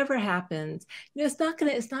means whatever happens, it's not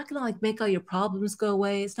gonna like make all your problems go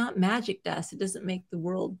away. It's not magic dust. It doesn't make the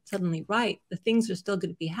world suddenly right. The things are still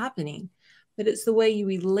going to be happening, but it's the way you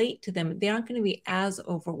relate to them. They aren't going to be as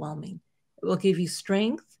overwhelming. It will give you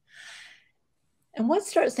strength. And what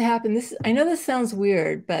starts to happen, I know this sounds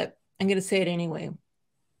weird, but I'm going to say it anyway.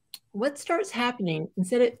 What starts happening,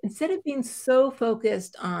 instead of being so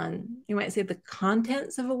focused on, you might say, the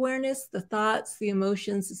contents of awareness, the thoughts, the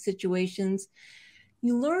emotions, the situations,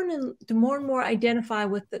 you learn to more and more identify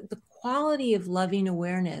with the quality of loving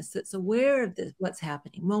awareness that's aware of what's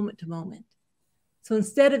happening moment to moment. So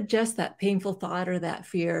instead of just that painful thought or that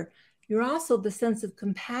fear, you're also the sense of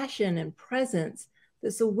compassion and presence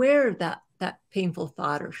that's aware of that painful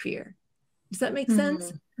thought or fear. Does that make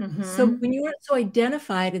sense? So when you aren't so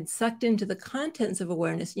identified and sucked into the contents of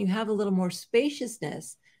awareness, and you have a little more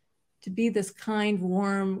spaciousness to be this kind,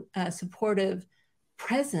 warm, supportive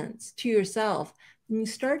presence to yourself, and you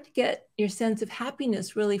start to get your sense of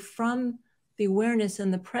happiness really from the awareness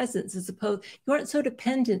and the presence, as opposed, you aren't so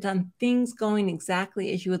dependent on things going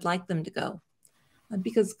exactly as you would like them to go,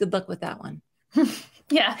 because good luck with that one.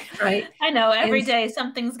 Yeah, right? I know And every day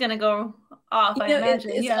something's going to go off, I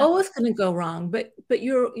imagine. it's Yeah. always going to go wrong, but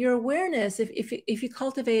your awareness, if you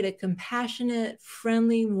cultivate a compassionate,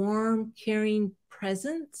 friendly, warm, caring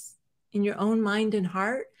presence in your own mind and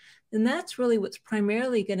heart, then that's really what's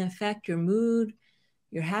primarily going to affect your mood,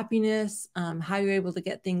 your happiness, how you're able to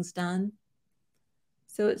get things done.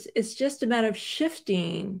 So it's just a matter of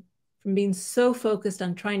shifting from being so focused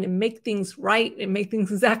on trying to make things right and make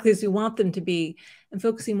things exactly as we want them to be, and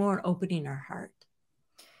focusing more on opening our heart.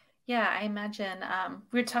 Yeah, I imagine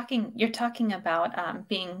you're talking about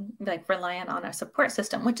being like reliant on a support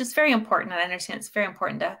system, which is very important. I understand it's very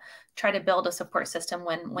important to try to build a support system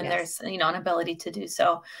when Yes. there's, an ability to do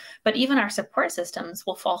so. But even our support systems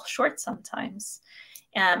will fall short sometimes.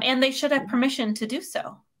 And they should have permission to do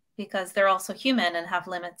so because they're also human and have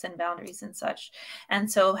limits and boundaries and such. And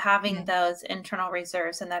so having those internal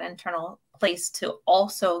reserves and that internal place to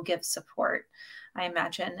also give support, I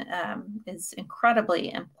imagine, is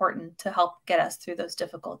incredibly important to help get us through those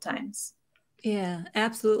difficult times. Yeah,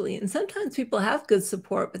 absolutely. And sometimes people have good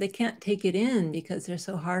support, but they can't take it in because they're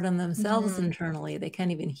so hard on themselves Mm-hmm. internally. They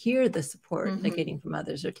can't even hear the support they're Mm-hmm. getting from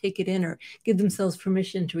others or take it in or give themselves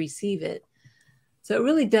permission to receive it. So it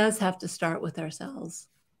really does have to start with ourselves.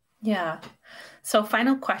 Yeah. So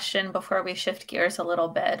final question before we shift gears a little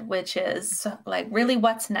bit, which is like really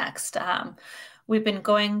what's next? We've been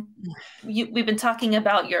going, we've been talking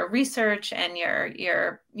about your research and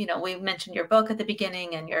we mentioned your book at the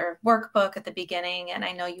beginning and your workbook at the beginning. And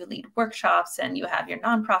I know you lead workshops and you have your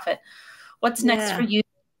nonprofit. What's next for Yeah. you,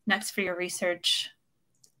 next for your research?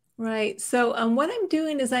 Right. So what I'm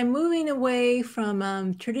doing is I'm moving away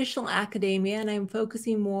from traditional academia and I'm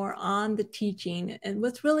focusing more on the teaching. And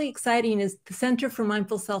what's really exciting is the Center for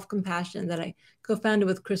Mindful Self-Compassion that I co-founded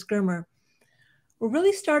with Chris Germer. We're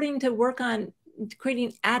really starting to work on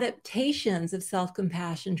creating adaptations of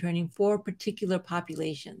self-compassion training for particular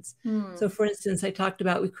populations. So for instance, I talked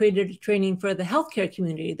about we created a training for the healthcare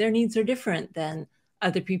community. Their needs are different than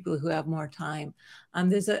other people who have more time.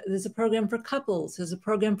 There's a program for couples, there's a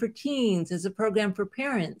program for teens, there's a program for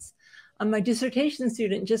parents. My dissertation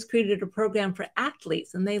student just created a program for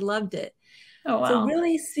athletes and they loved it. Oh, So wow.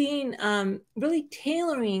 really really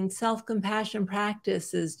tailoring self-compassion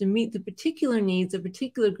practices to meet the particular needs of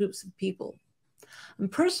particular groups of people.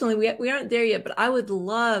 And personally, we aren't there yet, but I would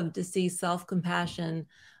love to see self-compassion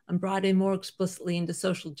brought in more explicitly into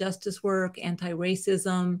social justice work,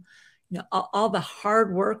 anti-racism, all the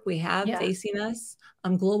hard work we have Yeah. facing us,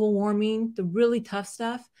 global warming, the really tough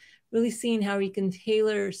stuff, really seeing how we can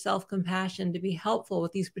tailor self-compassion to be helpful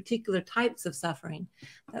with these particular types of suffering.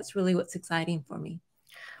 That's really what's exciting for me.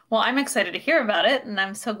 Well, I'm excited to hear about it, and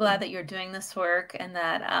I'm so glad that you're doing this work and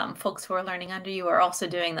that folks who are learning under you are also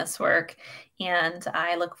doing this work. And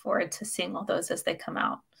I look forward to seeing all those as they come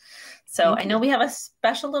out. So I Thank know you. we have a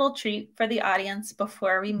special little treat for the audience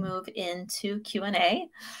before we move into Q&A.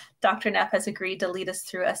 Dr. Neff has agreed to lead us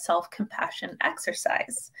through a self-compassion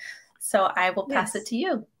exercise. So I will pass it Yes. to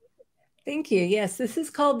you. Thank you. Yes, this is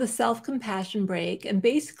called the self-compassion break. And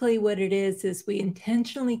basically what it is we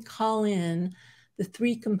intentionally call in the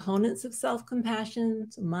three components of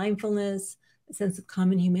self-compassion, so mindfulness, a sense of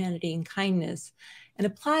common humanity, and kindness, and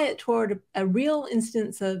apply it toward a real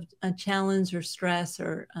instance of a challenge or stress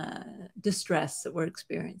or distress that we're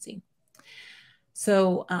experiencing.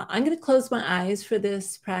 So I'm going to close my eyes for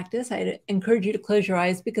this practice. I encourage you to close your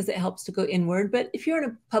eyes because it helps to go inward. But if you're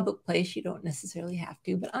in a public place, you don't necessarily have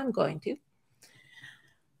to, but I'm going to.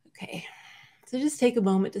 Okay, so just take a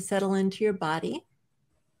moment to settle into your body.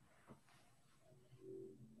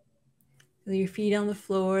 Feel your feet on the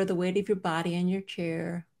floor, the weight of your body on your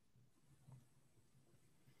chair.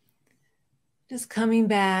 Just coming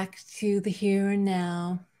back to the here and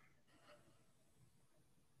now.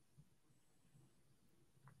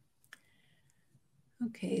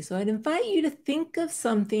 Okay, so I'd invite you to think of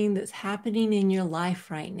something that's happening in your life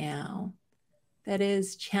right now that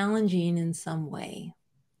is challenging in some way.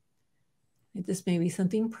 This may be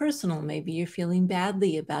something personal. Maybe you're feeling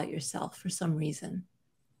badly about yourself for some reason.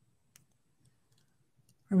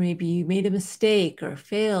 Or maybe you made a mistake or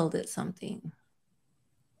failed at something.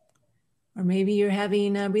 Or maybe you're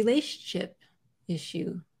having a relationship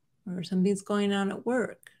issue or something's going on at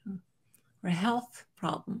work or a health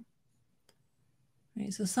problem.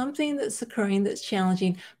 Right? So something that's occurring that's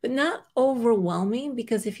challenging, but not overwhelming,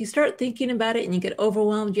 because if you start thinking about it and you get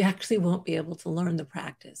overwhelmed, you actually won't be able to learn the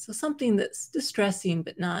practice. So something that's distressing,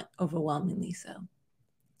 but not overwhelmingly so.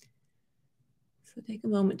 So take a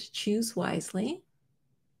moment to choose wisely.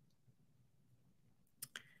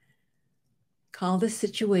 Call the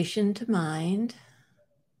situation to mind.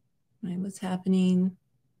 Right? What's happening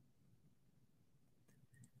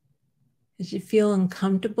Does it feel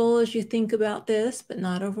uncomfortable as you think about this, but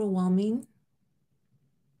not overwhelming?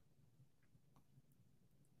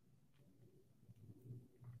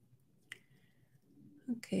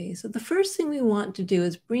 Okay, so the first thing we want to do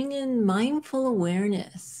is bring in mindful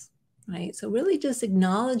awareness, right? So really just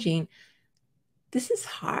acknowledging this is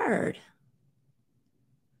hard,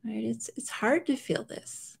 right? It's hard to feel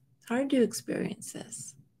this. It's hard to experience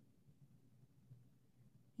this.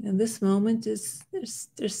 You know, this moment is,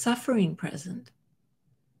 there's suffering present.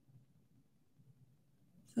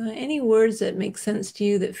 So any words that make sense to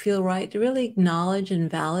you that feel right, to really acknowledge and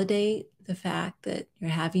validate the fact that you're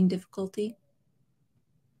having difficulty.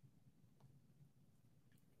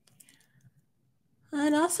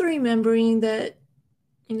 And also remembering that,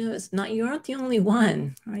 you know, it's not, you aren't the only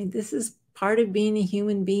one, right? This is part of being a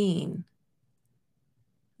human being.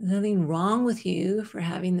 There's nothing wrong with you for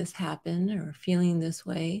having this happen or feeling this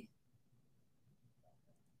way.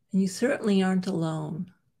 And you certainly aren't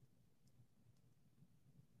alone.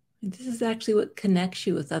 And this is actually what connects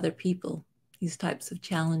you with other people, these types of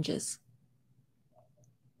challenges.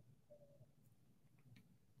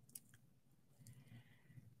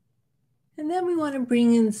 And then we want to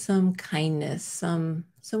bring in some kindness, some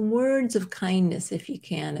words of kindness, if you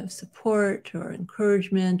can, of support or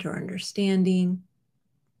encouragement or understanding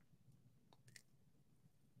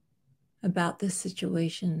about this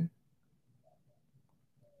situation.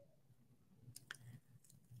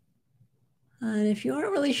 And if you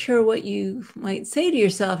aren't really sure what you might say to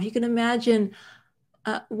yourself, you can imagine,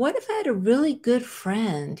 what if I had a really good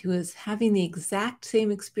friend who is having the exact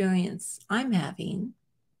same experience I'm having?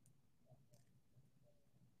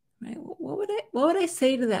 Right? What would I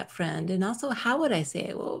say to that friend? And also, how would I say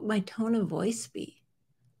it? What would my tone of voice be?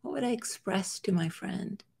 What would I express to my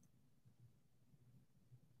friend?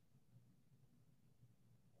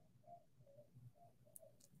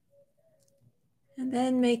 And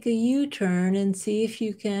then make a U-turn and see if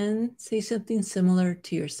you can say something similar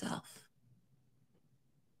to yourself.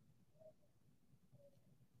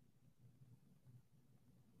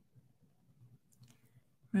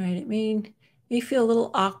 Right? It may feel a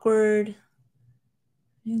little awkward,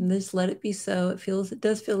 and just let it be so. It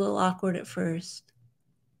does feel a little awkward at first.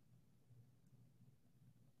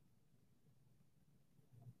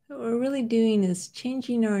 What we're really doing is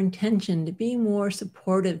changing our intention to be more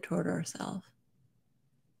supportive toward ourselves.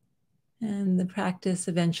 And the practice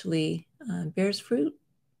eventually bears fruit.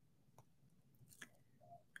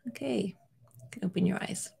 Okay, you can open your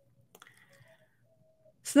eyes.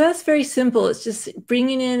 So that's very simple. It's just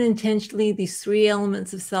bringing in intentionally these three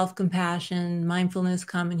elements of self-compassion, mindfulness,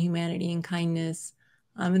 common humanity, and kindness.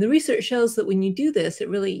 And the research shows that when you do this, it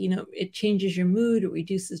really, you know, it changes your mood, it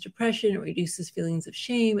reduces depression, it reduces feelings of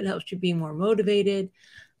shame, it helps you be more motivated.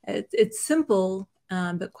 It's simple,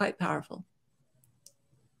 but quite powerful.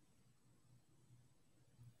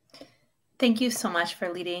 Thank you so much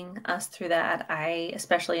for leading us through that. I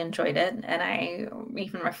especially enjoyed it, and I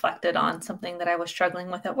even reflected on something that I was struggling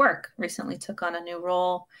with at work. Recently took on a new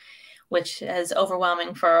role, which is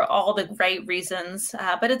overwhelming for all the right reasons,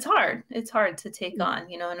 but it's hard. It's hard to take on,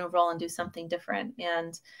 you know, a new role and do something different.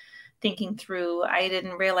 And thinking through, I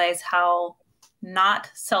didn't realize how not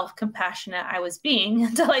self-compassionate I was being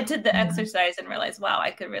until I did the exercise and realized, wow, I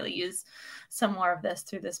could really use some more of this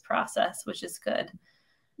through this process, which is good.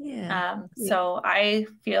 Yeah. So I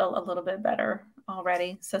feel a little bit better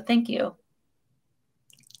already. So thank you.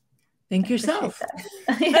 Thank yourself.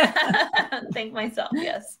 Yeah. Thank myself.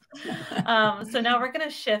 Yes. So now we're going to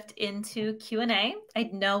shift into Q&A. I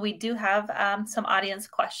know we do have some audience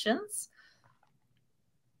questions.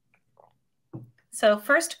 So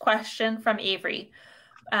first question from Avery.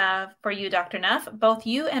 For you, Dr. Neff, both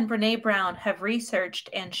you and Brene Brown have researched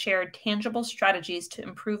and shared tangible strategies to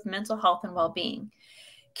improve mental health and well-being.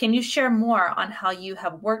 Can you share more on how you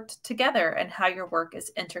have worked together and how your work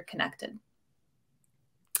is interconnected?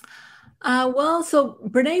 Well, so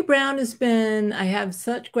Brene Brown I have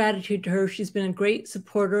such gratitude to her. She's been a great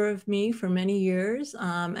supporter of me for many years.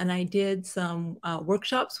 And I did some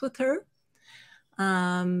workshops with her.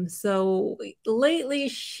 So lately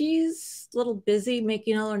she's a little busy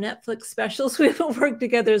making all her Netflix specials. We haven't worked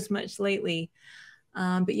together as much lately.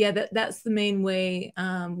 But yeah, that's the main way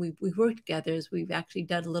we've worked together, is we've actually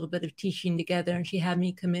done a little bit of teaching together, and she had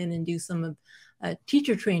me come in and do some of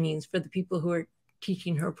teacher trainings for the people who are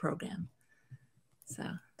teaching her program. So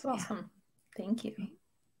that's awesome. Thank you.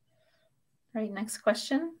 All right, next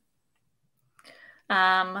question.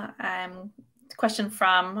 Question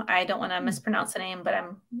from, I don't want to mispronounce the name, but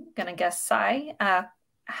I'm going to guess Sai.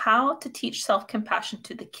 how to teach self-compassion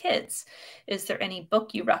to the kids. Is there any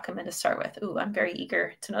book you recommend to start with? Ooh, I'm very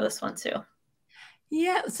eager to know this one too.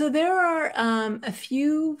 Yeah, so there are a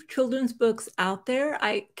few children's books out there.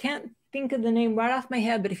 I can't think of the name right off my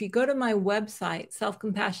head, but if you go to my website,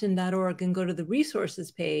 selfcompassion.org, and go to the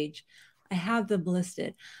resources page, I have them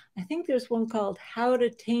listed. I think there's one called How to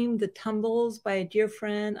Tame the Tumbles by a dear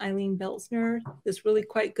friend, Eileen Beltzner. That's really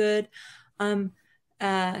quite good.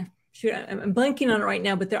 Shoot, I'm blanking on it right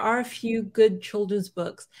now, but there are a few good children's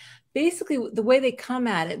books. Basically, the way they come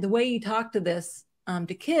at it, the way you talk to this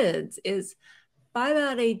to kids is, by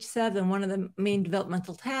about age 7, one of the main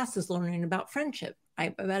developmental tasks is learning about friendship.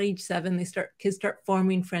 Right? By about age 7, kids start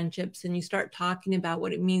forming friendships, and you start talking about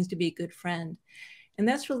what it means to be a good friend. And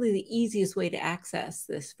that's really the easiest way to access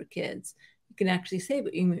this for kids. You can actually say,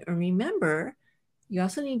 but you remember, you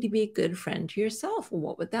also need to be a good friend to yourself. Well,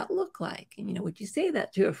 what would that look like? And, would you say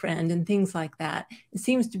that to a friend, and things like that? It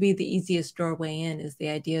seems to be the easiest doorway in, is the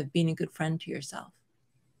idea of being a good friend to yourself.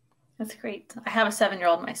 That's great. I have a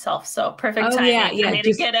 7-year-old myself, so perfect timing. Yeah. I need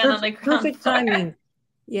to get in on the ground perfect floor. Timing.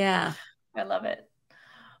 Yeah. I love it.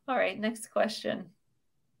 All right, next question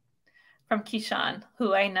from Keyshawn,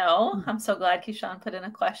 who I know. I'm so glad Keyshawn put in a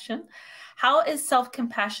question. How is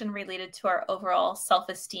self-compassion related to our overall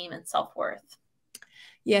self-esteem and self-worth?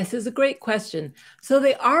 Yes, it's a great question. So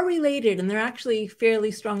they are related, and they're actually fairly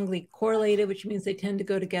strongly correlated, which means they tend to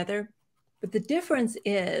go together. But the difference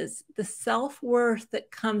is the self-worth that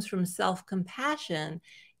comes from self-compassion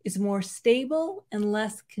is more stable and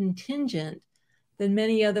less contingent than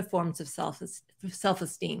many other forms of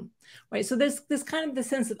self-esteem, right? So there's this kind of the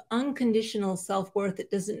sense of unconditional self-worth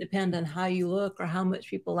that doesn't depend on how you look or how much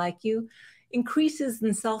people like you. Increases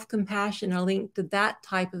in self-compassion are linked to that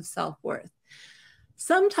type of self-worth.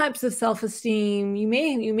 Some types of self-esteem, you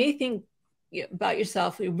may think about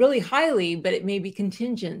yourself really highly, but it may be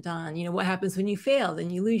contingent on, what happens when you fail,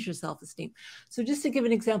 then you lose your self-esteem. So just to give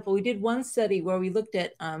an example, we did one study where we looked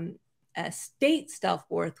at state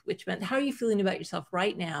self-worth, which meant how are you feeling about yourself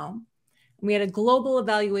right now? And we had a global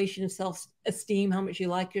evaluation of self-esteem, how much you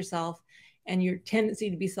like yourself, and your tendency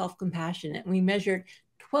to be self-compassionate. And we measured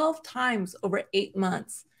 12 times over 8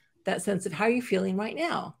 months that sense of how are you feeling right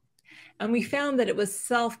now? And we found that it was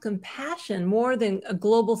self-compassion more than a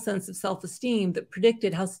global sense of self-esteem that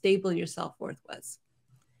predicted how stable your self-worth was.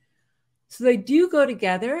 So they do go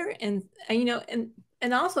together, and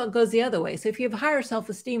also it goes the other way. So if you have higher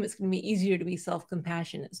self-esteem, it's going to be easier to be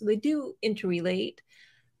self-compassionate. So they do interrelate,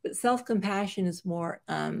 but self-compassion is more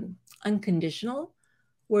unconditional,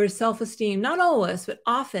 whereas self-esteem, not always, but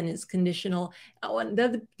often is conditional.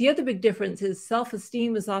 The other big difference is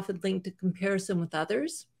self-esteem is often linked to comparison with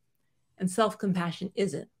others, and self-compassion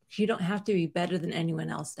isn't. You don't have to be better than anyone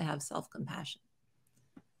else to have self-compassion.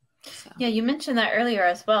 So. Yeah, you mentioned that earlier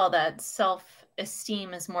as well, that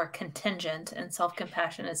self-esteem is more contingent and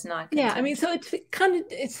self-compassion is not contingent. Yeah, I mean, so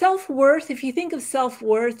it's self-worth. If you think of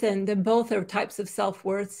self-worth, and then both are types of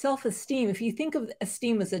self-worth, self-esteem, if you think of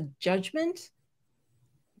esteem as a judgment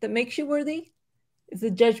that makes you worthy, it's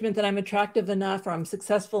a judgment that I'm attractive enough, or I'm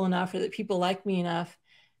successful enough, or that people like me enough,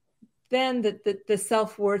 then the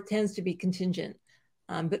self-worth tends to be contingent.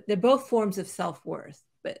 But they're both forms of self-worth.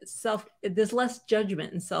 But there's less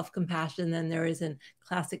judgment in self-compassion than there is in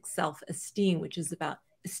classic self-esteem, which is about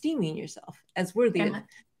esteeming yourself as worthy of.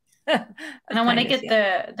 And I want to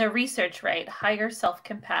get the research right. Higher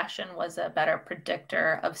self-compassion was a better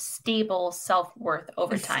predictor of stable self-worth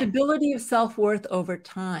over time. Stability of self-worth over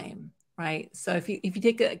time. Right. So if you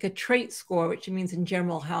take a trait score, which means in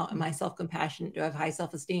general, how am I self-compassionate? Do I have high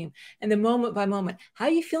self-esteem? And then moment by moment, how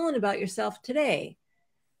are you feeling about yourself today?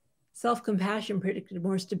 Self-compassion predicted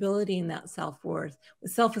more stability in that self-worth.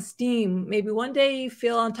 With self-esteem, maybe one day you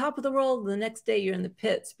feel on top of the world, the next day you're in the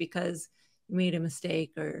pits because you made a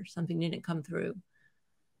mistake or something didn't come through.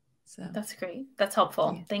 So that's great. That's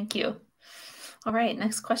helpful. Yeah. Thank you. All right,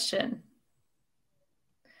 next question.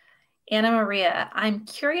 Anna Maria, I'm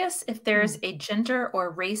curious if there's a gender or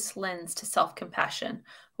race lens to self-compassion.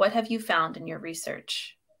 What have you found in your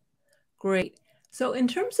research? Great. So in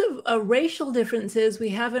terms of racial differences, we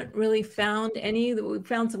haven't really found any. We've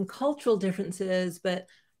found some cultural differences, but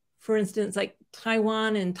for instance, like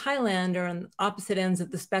Taiwan and Thailand are on opposite ends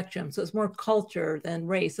of the spectrum. So it's more culture than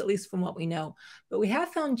race, at least from what we know. But we have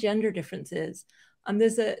found gender differences.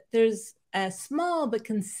 There's a small but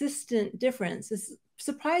consistent difference. This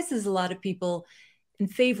surprises a lot of people in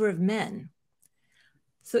favor of men.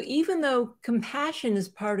 So even though compassion is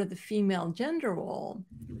part of the female gender role,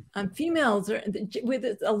 females are with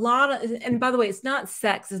a lot of, and by the way, it's not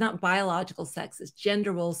sex, it's not biological sex, it's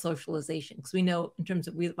gender role socialization. Because we know in terms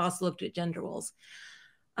of, we've also looked at gender roles.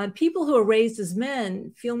 People who are raised as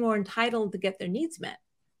men feel more entitled to get their needs met.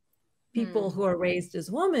 People who are raised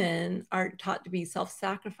as women are taught to be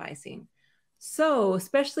self-sacrificing. So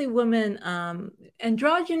especially women,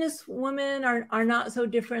 androgynous women are not so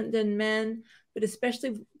different than men, but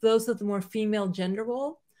especially those of the more female gender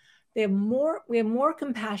role, we have more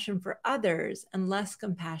compassion for others and less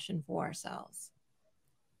compassion for ourselves.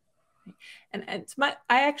 And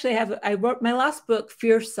I wrote my last book,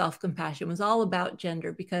 Fierce Self-Compassion, was all about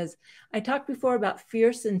gender, because I talked before about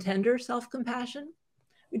fierce and tender self-compassion.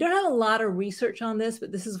 We don't have a lot of research on this,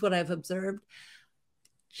 but this is what I've observed.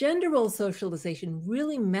 Gender role socialization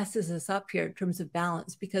really messes us up here in terms of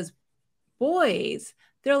balance, because boys,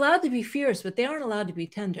 they're allowed to be fierce, but they aren't allowed to be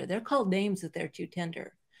tender. They're called names if they're too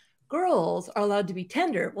tender. Girls are allowed to be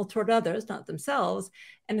tender, well, toward others, not themselves.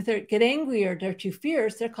 And if they get angry or they're too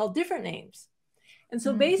fierce, they're called different names. And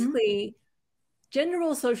so basically, gender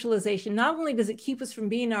role socialization, not only does it keep us from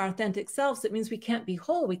being our authentic selves, it means we can't be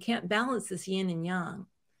whole. We can't balance this yin and yang.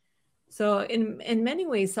 So in many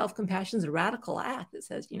ways, self-compassion is a radical act that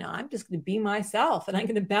says, I'm just going to be myself, and I'm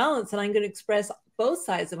going to balance, and I'm going to express both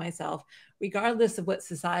sides of myself, regardless of what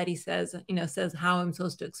society says, says how I'm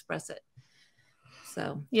supposed to express it.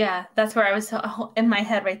 So yeah, that's where I was in my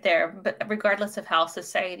head right there. But regardless of how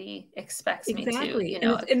society expects me to,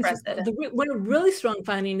 express it. What a really strong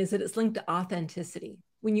finding is that it's linked to authenticity.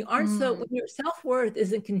 When you aren't when your self-worth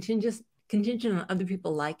isn't contingent on other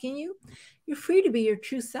people liking you, you're free to be your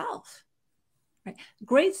true self. Right?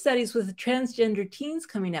 Great studies with transgender teens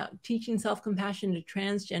coming out, teaching self-compassion to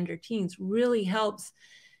transgender teens really helps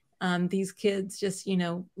these kids just,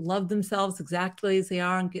 love themselves exactly as they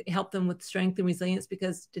are, and help them with strength and resilience,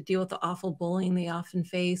 because to deal with the awful bullying they often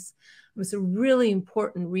face. It's a really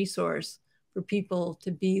important resource for people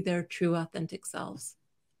to be their true authentic selves.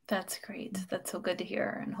 That's great. That's so good to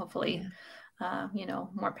hear. And hopefully,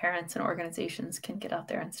 more parents and organizations can get out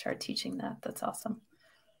there and start teaching that. That's awesome.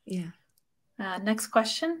 Yeah. Next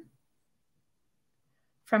question.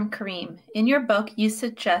 From Kareem, in your book, you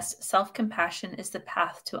suggest self-compassion is the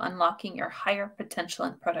path to unlocking your higher potential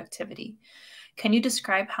and productivity. Can you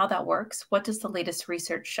describe how that works? What does the latest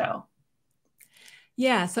research show?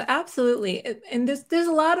 Yeah, so absolutely. And there's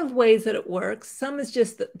a lot of ways that it works. Some is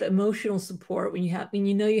just the emotional support when you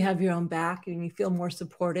have your own back and you feel more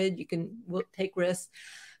supported, you can take risks.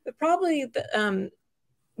 But probably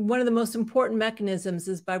one of the most important mechanisms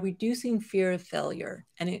is by reducing fear of failure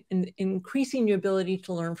and increasing your ability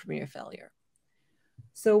to learn from your failure.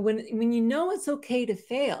 So when it's okay to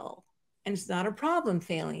fail, and it's not a problem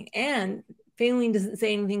failing, and failing doesn't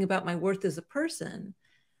say anything about my worth as a person,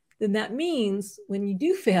 then that means when you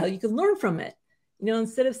do fail, you can learn from it.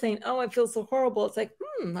 Instead of saying, oh, I feel so horrible, it's like,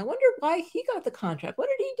 I wonder why he got the contract. What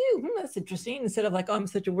did he do? That's interesting. Instead of like, oh, I'm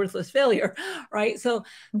such a worthless failure, right? So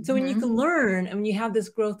when you can learn and when you have this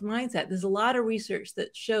growth mindset, there's a lot of research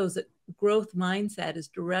that shows that growth mindset is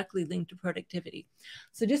directly linked to productivity.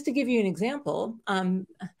 So just to give you an example,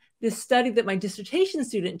 this study that my dissertation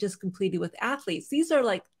student just completed with athletes, these are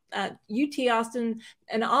like UT Austin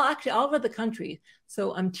and all over the country.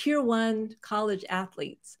 So tier 1 college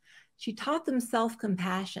athletes. She taught them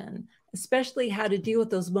self-compassion, especially how to deal with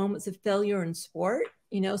those moments of failure in sport.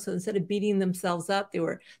 So instead of beating themselves up, they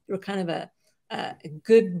were kind of a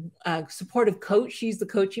good supportive coach. She used the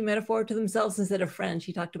coaching metaphor to themselves instead of friends.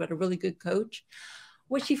 She talked about a really good coach.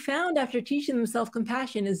 What she found after teaching them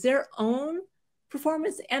self-compassion is their own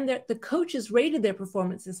performance and the coaches rated their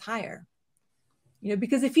performances higher.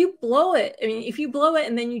 Because if you blow it, and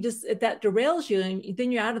then that derails you, and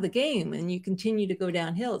then you're out of the game and you continue to go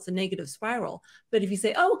downhill, it's a negative spiral. But if you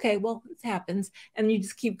say, oh, okay, well, it happens, and you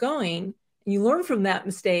just keep going and you learn from that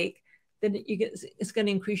mistake, then it's going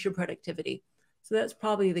to increase your productivity. So that's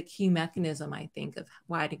probably the key mechanism, I think, of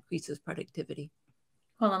why it increases productivity.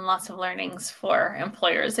 Well, and lots of learnings for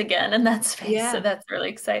employers again in that space. Yeah. So that's really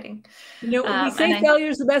exciting. When we say failure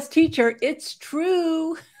is the best teacher, it's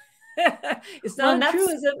true. It's not a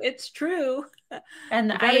truism, it's true.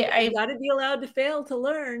 And you got to be allowed to fail to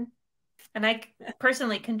learn. And I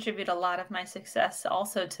personally contribute a lot of my success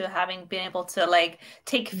also to having been able to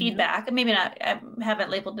take feedback, and maybe not, I haven't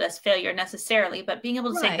labeled it as failure necessarily, but being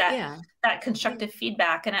able to take that constructive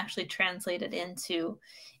feedback and actually translate it into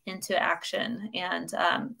action. And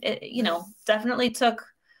it definitely took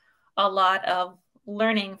a lot of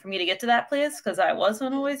learning for me to get to that place, because I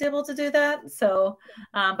wasn't always able to do that. So,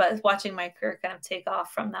 but watching my career kind of take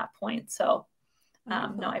off from that point. So,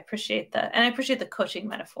 no, I appreciate that. And I appreciate the coaching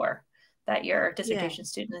metaphor that your dissertation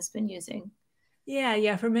student has been using.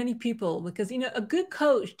 Yeah, for many people, because, a good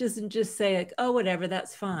coach doesn't just say like, oh, whatever,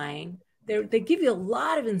 that's fine. they give you a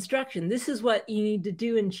lot of instruction. This is what you need to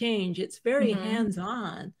do and change. It's very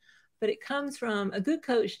hands-on, but it comes from a good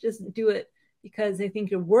coach doesn't do it because they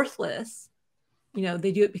think you're worthless. You know,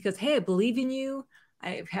 they do it because, hey, I believe in you.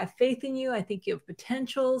 I have faith in you. I think you have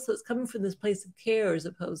potential. So it's coming from this place of care as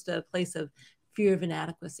opposed to a place of fear of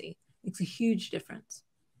inadequacy. Makes a huge difference.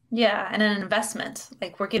 Yeah, and an investment.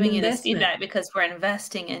 Like we're giving you this feedback because we're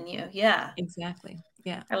investing in you. Yeah. Exactly.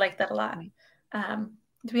 Yeah. I like that a lot.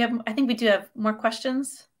 Do we have, I think we do have more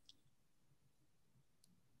questions.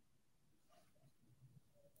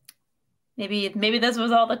 Maybe this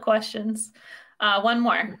was all the questions. One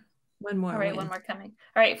more. One more. All right, one more coming.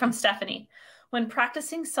 All right, from Stephanie. When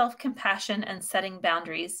practicing self-compassion and setting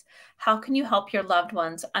boundaries, how can you help your loved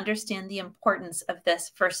ones understand the importance of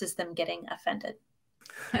this versus them getting offended?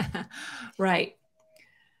 Right.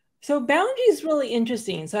 So boundary is really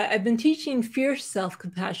interesting. So I've been teaching fierce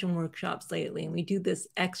self-compassion workshops lately, and we do this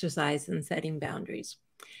exercise in setting boundaries.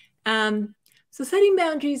 So setting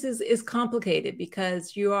boundaries is complicated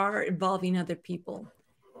because you are involving other people,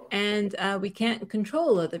 and we can't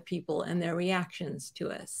control other people and their reactions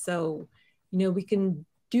to us. So, you know, we can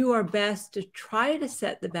do our best to try to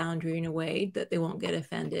set the boundary in a way that they won't get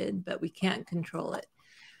offended, but we can't control it.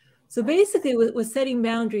 So basically with setting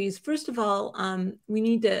boundaries, first of all, we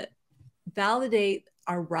need to validate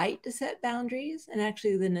our right to set boundaries and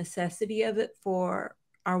actually the necessity of it for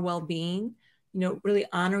our well-being. You know, really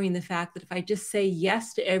honoring the fact that if I just say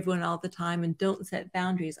yes to everyone all the time and don't set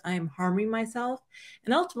boundaries, I am harming myself.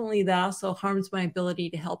 And ultimately that also harms my ability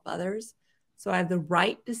to help others. So I have the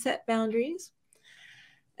right to set boundaries.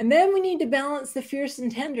 And then we need to balance the fierce and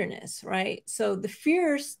tenderness, right? So the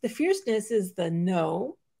fierceness is the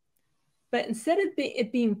no, but instead of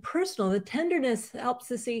it being personal, the tenderness helps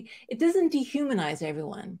us see it doesn't dehumanize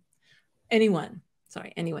anyone.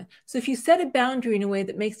 So if you set a boundary in a way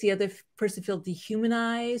that makes the other person feel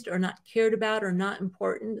dehumanized or not cared about or not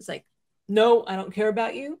important, it's like, no, I don't care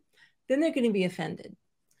about you, then they're going to be offended.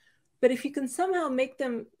 But if you can somehow make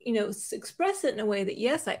them, you know, express it in a way that,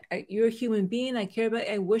 yes, you're a human being, I care about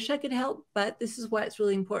you, I wish I could help, but this is why it's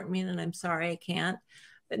really important to me, and I'm sorry I can't.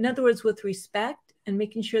 But in other words, with respect and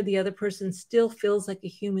making sure the other person still feels like a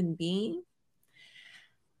human being,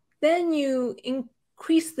 then you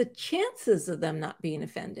increase the chances of them not being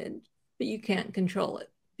offended, but you can't control it.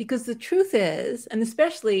 Because the truth is, and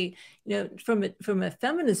especially, you know, from a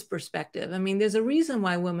feminist perspective, I mean, there's a reason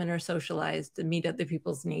why women are socialized to meet other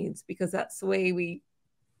people's needs, because that's the way we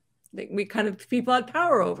kind of, people had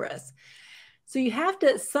power over us. So you have to,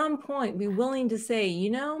 at some point, be willing to say, you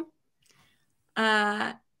know,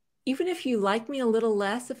 even if you like me a little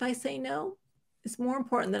less if I say no, it's more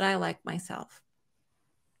important that I like myself.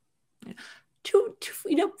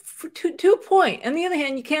 To a point. On the other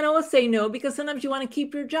hand, you can't always say no because sometimes you want to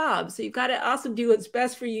keep your job. So you've got to also do what's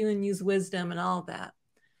best for you and use wisdom and all of that.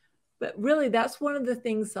 But really, that's one of the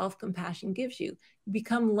things self-compassion gives you. You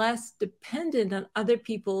become less dependent on other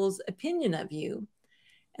people's opinion of you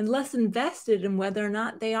and less invested in whether or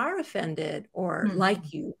not they are offended or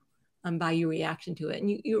like you by your reaction to it.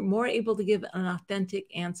 And you're more able to give an authentic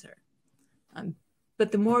answer.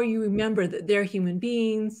 But the more you remember that they're human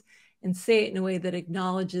beings and say it in a way that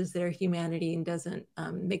acknowledges their humanity and doesn't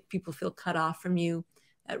make people feel cut off from you,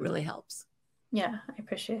 that really helps. Yeah, I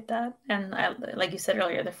appreciate that. And like you said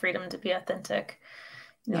earlier, the freedom to be authentic.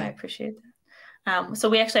 You know, yeah. I appreciate that. So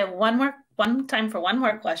we actually have one time for one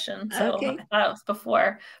more question. So okay. I thought it was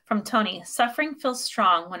before from Tony. Suffering feels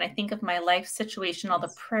strong when I think of my life situation, all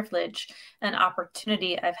the privilege and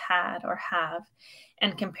opportunity I've had or have,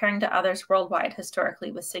 and comparing to others worldwide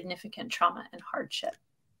historically with significant trauma and hardship.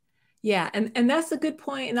 Yeah, and that's a good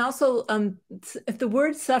point. And also, if the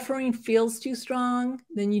word suffering feels too strong,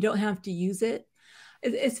 then you don't have to use it.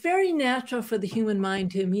 It's very natural for the human mind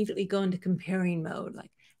to immediately go into comparing mode. Like,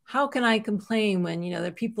 how can I complain when, you know, there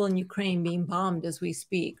are people in Ukraine being bombed as we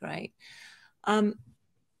speak, right?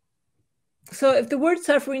 So if the word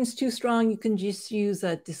suffering is too strong, you can just use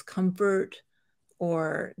a discomfort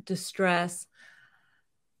or distress.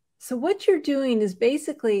 So what you're doing is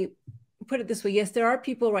basically, put it this way, yes, there are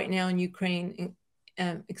people right now in Ukraine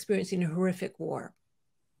experiencing a horrific war.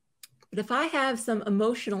 But if I have some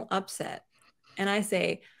emotional upset and I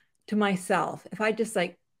say to myself, if I just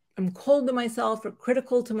like, I'm cold to myself or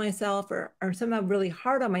critical to myself or somehow really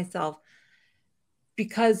hard on myself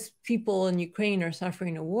because people in Ukraine are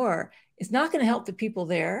suffering a war, it's not going to help the people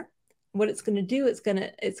there. What it's going to do, it's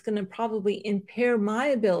going to probably impair my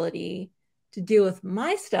ability to deal with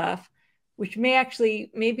my stuff, which may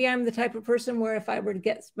actually, maybe I'm the type of person where if I were to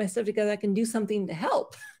get my stuff together, I can do something to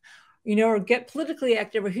help, or get politically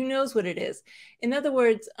active, or who knows what it is. In other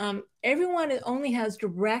words, everyone only has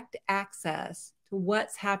direct access to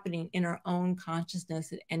what's happening in our own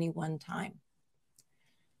consciousness at any one time.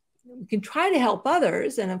 We can try to help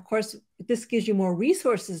others, and of course, this gives you more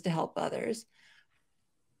resources to help others.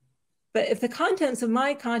 But if the contents of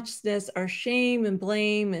my consciousness are shame and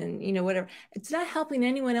blame and whatever, it's not helping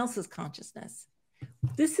anyone else's consciousness.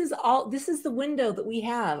 This is the window that we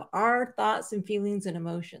have, our thoughts and feelings and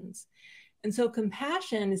emotions. And so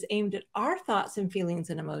compassion is aimed at our thoughts and feelings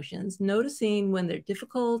and emotions, noticing when they're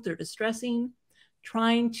difficult or distressing,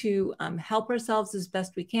 trying to help ourselves as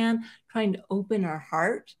best we can, trying to open our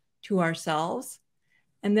heart to ourselves.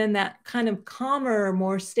 And then that kind of calmer,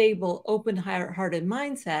 more stable, open-hearted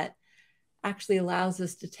mindset actually allows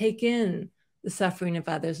us to take in the suffering of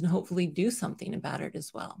others and hopefully do something about it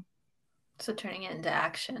as well. So turning it into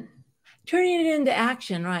action. Turning it into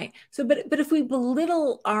action, right? So, but if we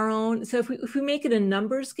belittle our own, so if we make it a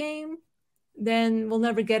numbers game, then we'll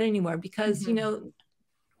never get anywhere, because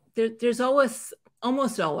there's almost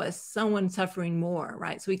always someone suffering more,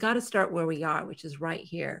 right? So we got to start where we are, which is right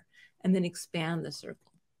here, and then expand the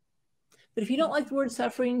circle. But if you don't like the word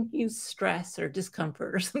suffering, use stress or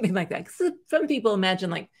discomfort or something like that. Because some people imagine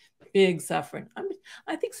like big suffering.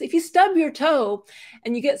 I think so. If you stub your toe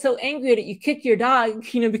and you get so angry at it, you kick your dog,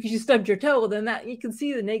 because you stubbed your toe, well, then that you can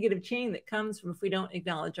see the negative chain that comes from if we don't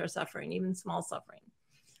acknowledge our suffering, even small suffering.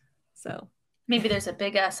 So maybe there's a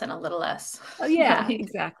big S and a little s. Oh, yeah,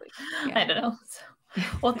 exactly. Yeah. I don't know.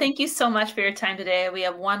 Well, thank you so much for your time today. We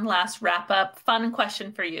have one last wrap-up fun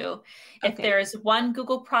question for you. If there is one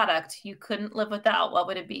Google product you couldn't live without, what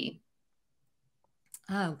would it be?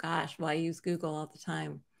 Oh, gosh. Well, I use Google all the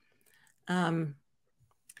time.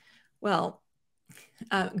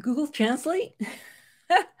 Google Translate.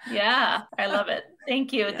 Yeah, I love it.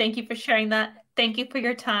 Thank you. Yeah. Thank you for sharing that. Thank you for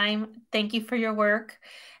your time. Thank you for your work.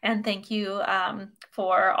 And thank you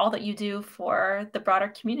for all that you do for the broader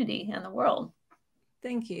community and the world.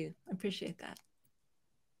 Thank you. I appreciate that.